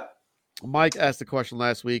 Yeah, Mike asked the question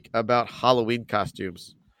last week about Halloween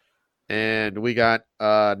costumes, and we got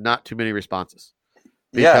not too many responses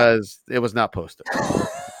because it was not posted.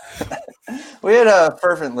 We had a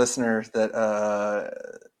fervent listener that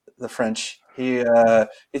the French. He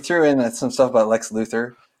threw in some stuff about Lex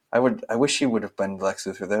Luthor. I wish he would have been Lex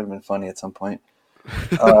Luthor. That would have been funny at some point.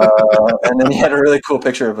 And then he had a really cool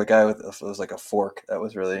picture of a guy with it was like a fork. That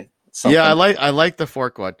was really something. Yeah, I like the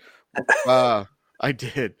fork one. I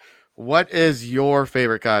did. What is your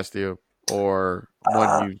favorite costume or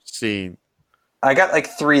one you've seen? I got like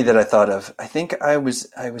 3 that I thought of. I think I was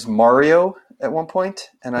Mario at one point,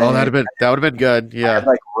 and that would have been good. Yeah, I had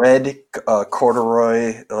like red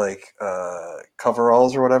corduroy like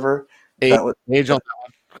coveralls or whatever. Age on that one.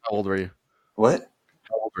 How old were you? What?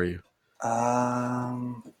 How old were you?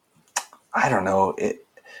 I don't know. It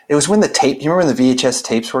was when the tape. You remember when the VHS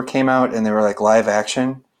tapes came out and they were like live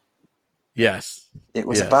action? Yes. It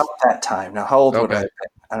was about that time. Now, how old would I have been?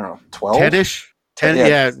 I don't know, 12? 10-ish? 10,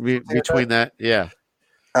 yeah, between that, yeah.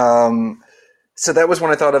 So that was one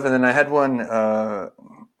I thought of, and then I had one.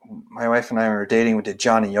 My wife and I were dating. We did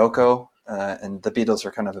John and Yoko, and the Beatles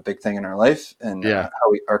are kind of a big thing in our life, and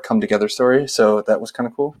how our come together story. So that was kind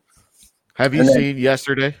of cool. Have you seen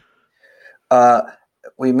Yesterday?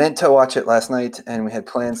 We meant to watch it last night, and we had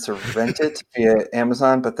plans to rent it via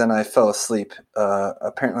Amazon, but then I fell asleep.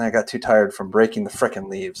 Apparently, I got too tired from breaking the frickin'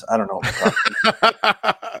 leaves. I don't know.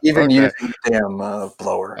 Even using the damn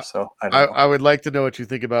blower. So I don't know. I would like to know what you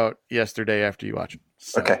think about Yesterday after you watch it.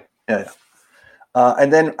 So. Okay. Yeah.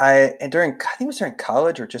 And then I think it was during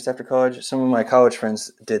college or just after college, some of my college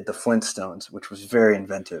friends did the Flintstones, which was very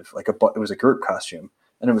inventive. It was a group costume,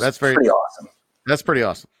 and it was pretty awesome. That's pretty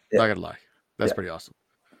awesome. Yeah. Not gonna lie. That's pretty awesome.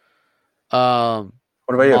 What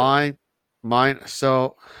about you? Mine.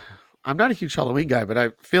 So I'm not a huge Halloween guy, but I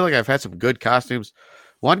feel like I've had some good costumes.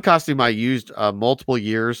 One costume I used multiple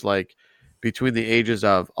years, like between the ages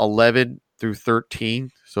of 11 through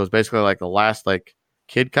 13. So it's basically like the last like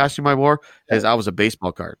kid costume I wore is I was a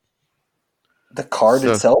baseball card. The card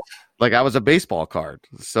itself? Like I was a baseball card.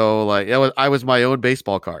 So like I was my own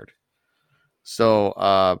baseball card.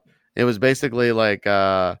 So it was basically like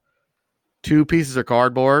 2 pieces of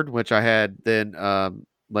cardboard, which I had then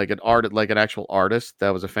like an actual artist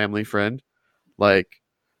that was a family friend, like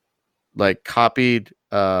copied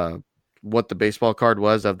what the baseball card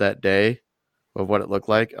was of that day, of what it looked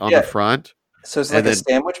like on the front. So it's like a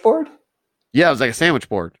sandwich board? Yeah, it was like a sandwich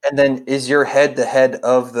board. And then is your head the head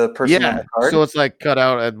of the person on the card? So it's like cut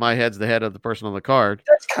out and my head's the head of the person on the card.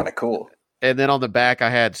 That's kind of cool. And then on the back I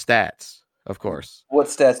had stats, of course. What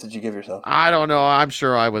stats did you give yourself? I don't know. I'm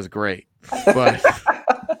sure I was great. But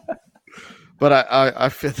but I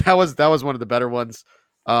that was one of the better ones.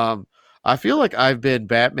 I feel like I've been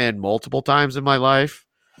Batman multiple times in my life.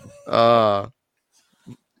 When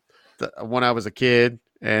I was a kid,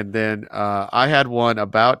 and then I had one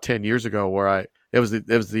about 10 years ago where it was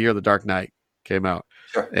the year The Dark Knight came out,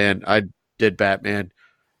 and I did Batman,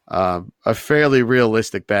 a fairly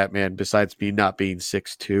realistic Batman. Besides me not being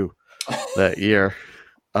 6'2" that year,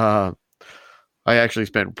 I actually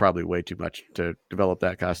spent probably way too much to develop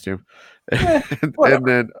that costume, and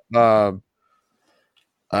then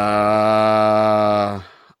I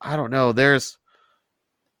don't know. There's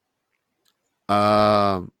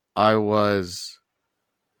I was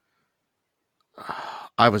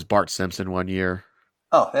Bart Simpson one year.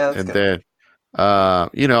 Oh, yeah, that's good.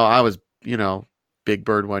 Then I was Big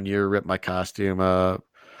Bird one year. Ripped my costume. I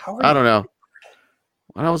don't know.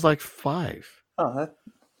 When I was like 5. Oh,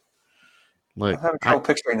 like I'm having trouble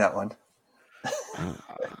picturing that one.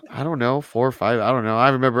 I don't know, 4 or 5. I don't know. I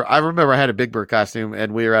remember I had a Big Bird costume,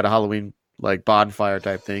 and we were at a Halloween like bonfire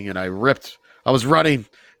type thing, and I was running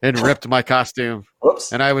and ripped my costume,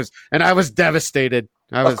 Whoops. and I was devastated.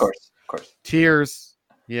 Of course. Tears.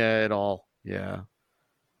 Yeah, it all. Yeah,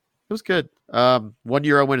 it was good. 1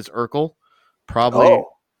 year I went as Urkel, probably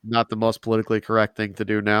Oh. not the most politically correct thing to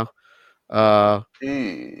do now.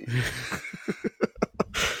 Gee.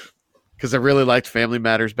 Because I really liked Family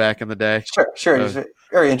Matters back in the day. Sure. He's a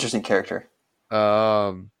very interesting character.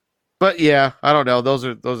 But yeah, I don't know. Those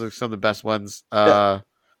are some of the best ones. My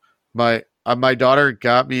daughter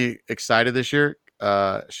got me excited this year.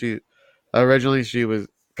 She was a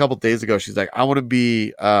couple days ago. She's like, I want to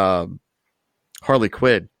be Harley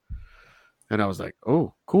Quinn, and I was like,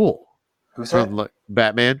 oh, cool. Who's From that? like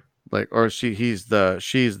Batman, like, or she's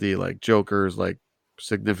the like Joker's like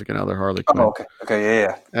significant other Harley Quinn. Oh, okay,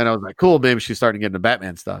 yeah. And I was like, cool, maybe she's starting to get into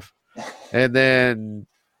Batman stuff. And then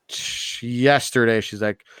yesterday, she's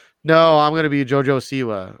like, no, I'm going to be JoJo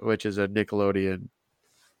Siwa, which is a Nickelodeon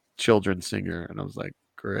children's singer. And I was like,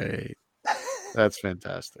 great. That's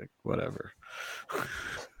fantastic. Whatever.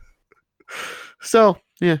 So,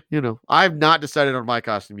 yeah, I've not decided on my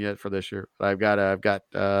costume yet for this year. But I've got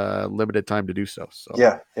limited time to do so. So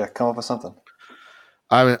Yeah, come up with something.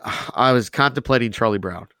 I was contemplating Charlie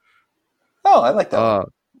Brown. Oh, I like that.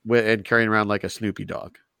 And carrying around like a Snoopy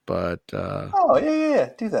dog. But oh, yeah,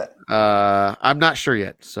 do that. I'm not sure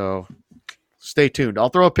yet, so stay tuned. I'll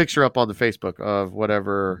throw a picture up on the Facebook of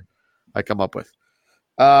whatever I come up with.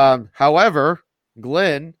 However,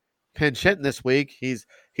 Glenn pinch hitting this week. He's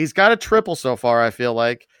got a triple so far. I feel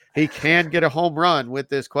like he can get a home run with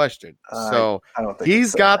this question. So I don't think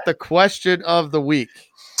he's got the question of the week.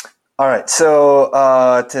 All right. So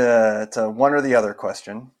to one or the other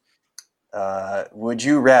question, would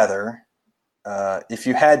you rather, if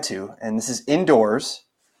you had to, and this is indoors,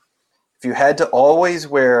 if you had to always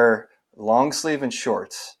wear long sleeve and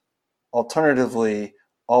shorts, alternatively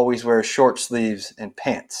always wear short sleeves and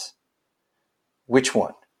pants, which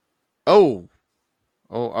one? Oh,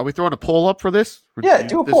 are we throwing a poll up for this? Yeah,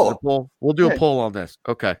 do a poll. We'll do a poll on this.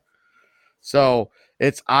 Okay. So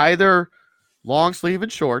it's either long sleeve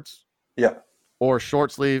and shorts. Yeah. Or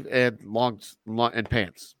short sleeve and long and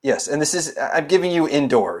pants. Yes, and I'm giving you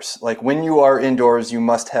indoors. Like when you are indoors, you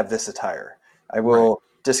must have this attire. I will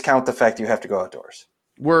discount the fact you have to go outdoors.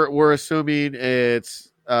 We're assuming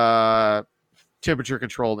it's temperature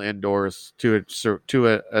controlled indoors to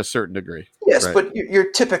a certain degree. Yes, right? But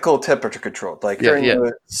you're typical temperature controlled. Like during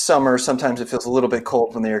the summer, sometimes it feels a little bit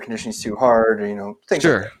cold when the air conditioning is too hard, or things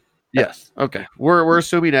like that. Yes. Okay. We're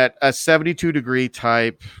assuming at a 72 degree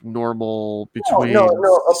type normal between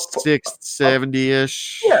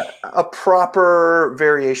 70-ish. Yeah, a proper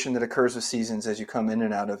variation that occurs with seasons as you come in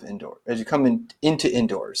and out of indoor, as you come into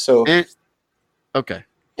indoors. So okay.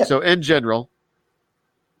 Yeah. So in general,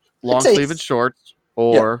 long sleeve and shorts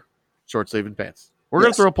or short sleeve and pants. We're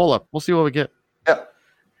gonna throw a poll up. We'll see what we get. Yeah.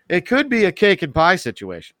 It could be a cake and pie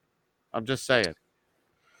situation. I'm just saying.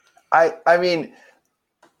 I mean,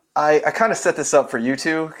 I kind of set this up for you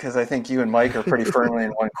two because I think you and Mike are pretty firmly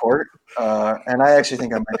in one court, and I actually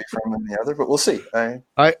think I might be firmly in the other, but we'll see. I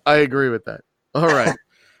agree with that. All right.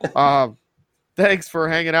 Thanks for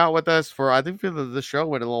hanging out with us. I think the show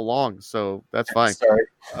went a little long, so that's fine. Sorry.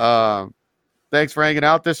 Thanks for hanging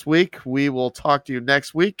out this week. We will talk to you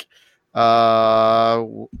next week.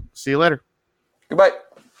 See you later. Goodbye.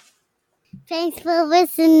 Thanks for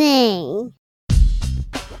listening.